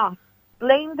 absolutely not,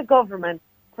 blame the government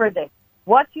for this.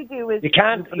 What you do is you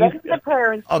blame the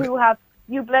parents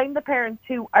you blame the parents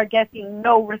who are getting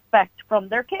no respect from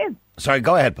their kids. Sorry,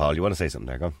 go ahead, Paul. You want to say something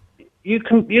there? Go on. You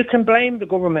can blame the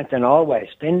government in all ways.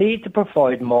 They need to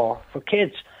provide more for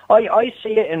kids. I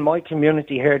see it in my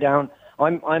community here down.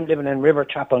 I'm living in River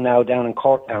Chapel now, down in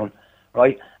Corktown,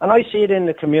 right? And I see it in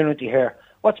the community here.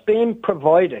 What's being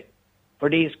provided for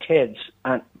these kids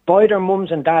and by their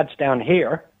mums and dads down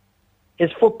here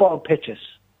is football pitches,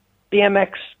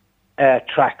 BMX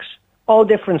tracks, all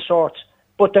different sorts.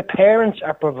 But the parents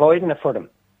are providing it for them,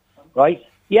 right?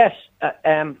 Yes,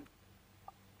 I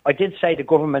did say the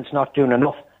government's not doing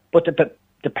enough, but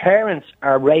the parents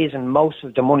are raising most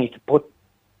of the money to put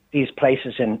these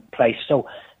places in place. So,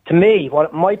 to me,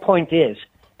 what my point is,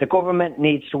 the government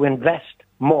needs to invest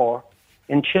more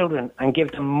in children and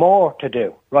give them more to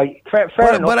do, right? Fair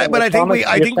enough. But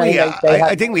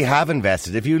I think we have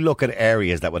invested. If you look at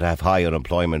areas that would have high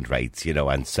unemployment rates, you know,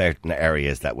 and certain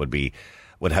areas that would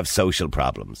have social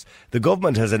problems, the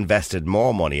government has invested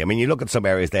more money. I mean, you look at some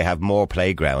areas, they have more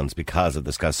playgrounds because of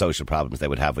the social problems they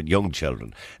would have with young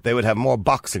children. They would have more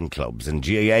boxing clubs and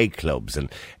GAA clubs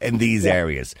and in these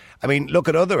areas. I mean, look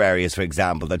at other areas, for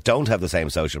example, that don't have the same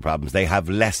social problems. They have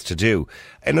less to do.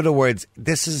 In other words,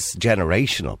 this is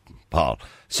generational, Paul.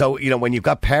 So, you know, when you've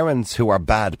got parents who are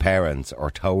bad parents or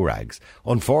toe rags,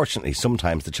 unfortunately,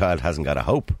 sometimes the child hasn't got a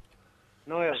hope.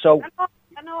 No,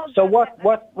 So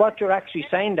what you're actually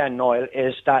saying then, Noel,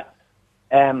 is that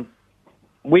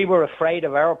we were afraid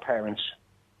of our parents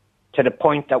to the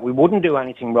point that we wouldn't do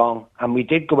anything wrong, and we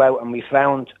did go out and we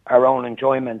found our own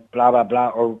enjoyment, blah blah blah.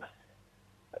 Or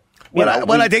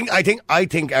I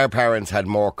think our parents had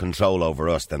more control over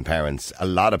us than a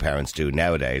lot of parents do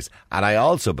nowadays, and I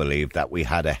also believe that we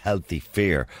had a healthy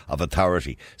fear of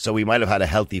authority. So we might have had a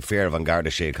healthy fear of An Garda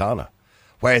Síochána.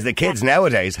 Whereas the kids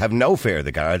nowadays have no fear of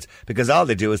the guards because all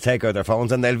they do is take out their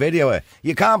phones and they'll video it.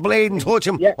 You can't bleed and touch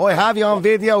them. Yeah. I have you on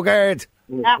video, guard.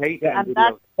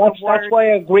 That's why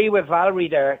I agree with Valerie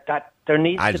there, that there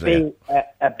needs to be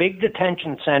a big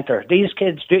detention centre. These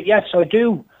kids do. Yes, I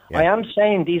do. Yeah. I am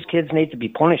saying these kids need to be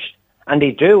punished. And they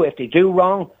do. If they do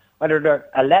wrong, whether they're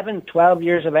 11, 12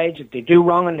 years of age, if they do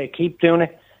wrong and they keep doing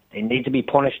it, they need to be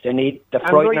punished. They need the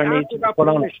frightener needs to be put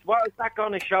on. What is that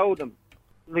going to show them?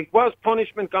 Like, what's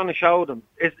punishment going to show them?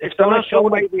 It's going to show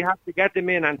way we have to get them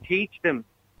in and teach them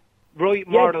right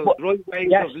morals, right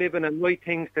ways of living and right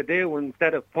things to do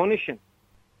instead of punishing.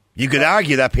 You could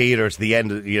argue that, Peter, to the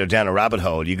end, down a rabbit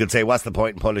hole. You could say, what's the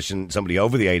point in punishing somebody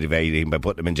over the age of 18 by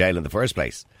putting them in jail in the first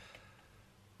place?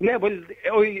 Yeah, well,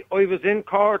 I was in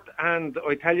court and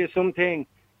I tell you something,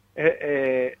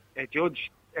 a judge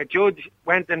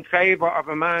went in favour of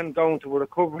a man going to a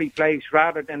recovery place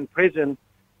rather than prison.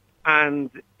 And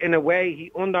in a way,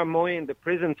 he undermined the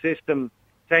prison system,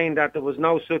 saying that there was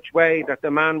no such way that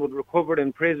the man would recover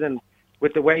in prison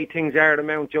with the way things are at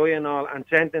Mountjoy and all, and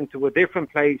sent him to a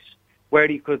different place where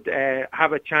he could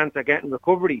have a chance of getting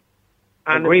recovery.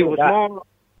 And there was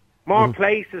more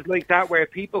places like that where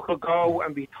people could go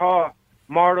and be taught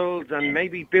morals and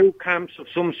maybe boot camps of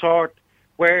some sort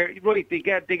where, right, they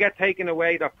get taken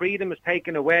away, their freedom is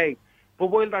taken away. But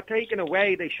while they're taken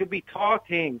away, they should be taught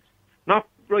things. Not,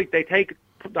 right, they take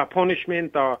their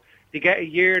punishment or they get a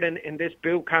year in this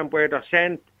boot camp where they're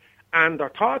sent and they're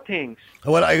taught things.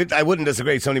 Well, I wouldn't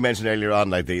disagree. Somebody mentioned earlier on,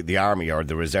 like the army or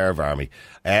the reserve army.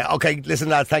 Okay, listen,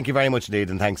 lads, thank you very much indeed,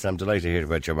 and thanks. I'm delighted to hear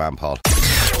about your man, Paul.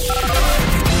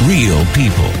 Real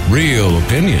people, real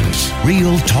opinions,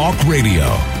 Real Talk Radio.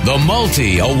 The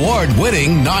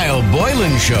multi-award-winning Niall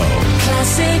Boylan Show.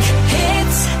 Classic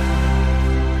hits.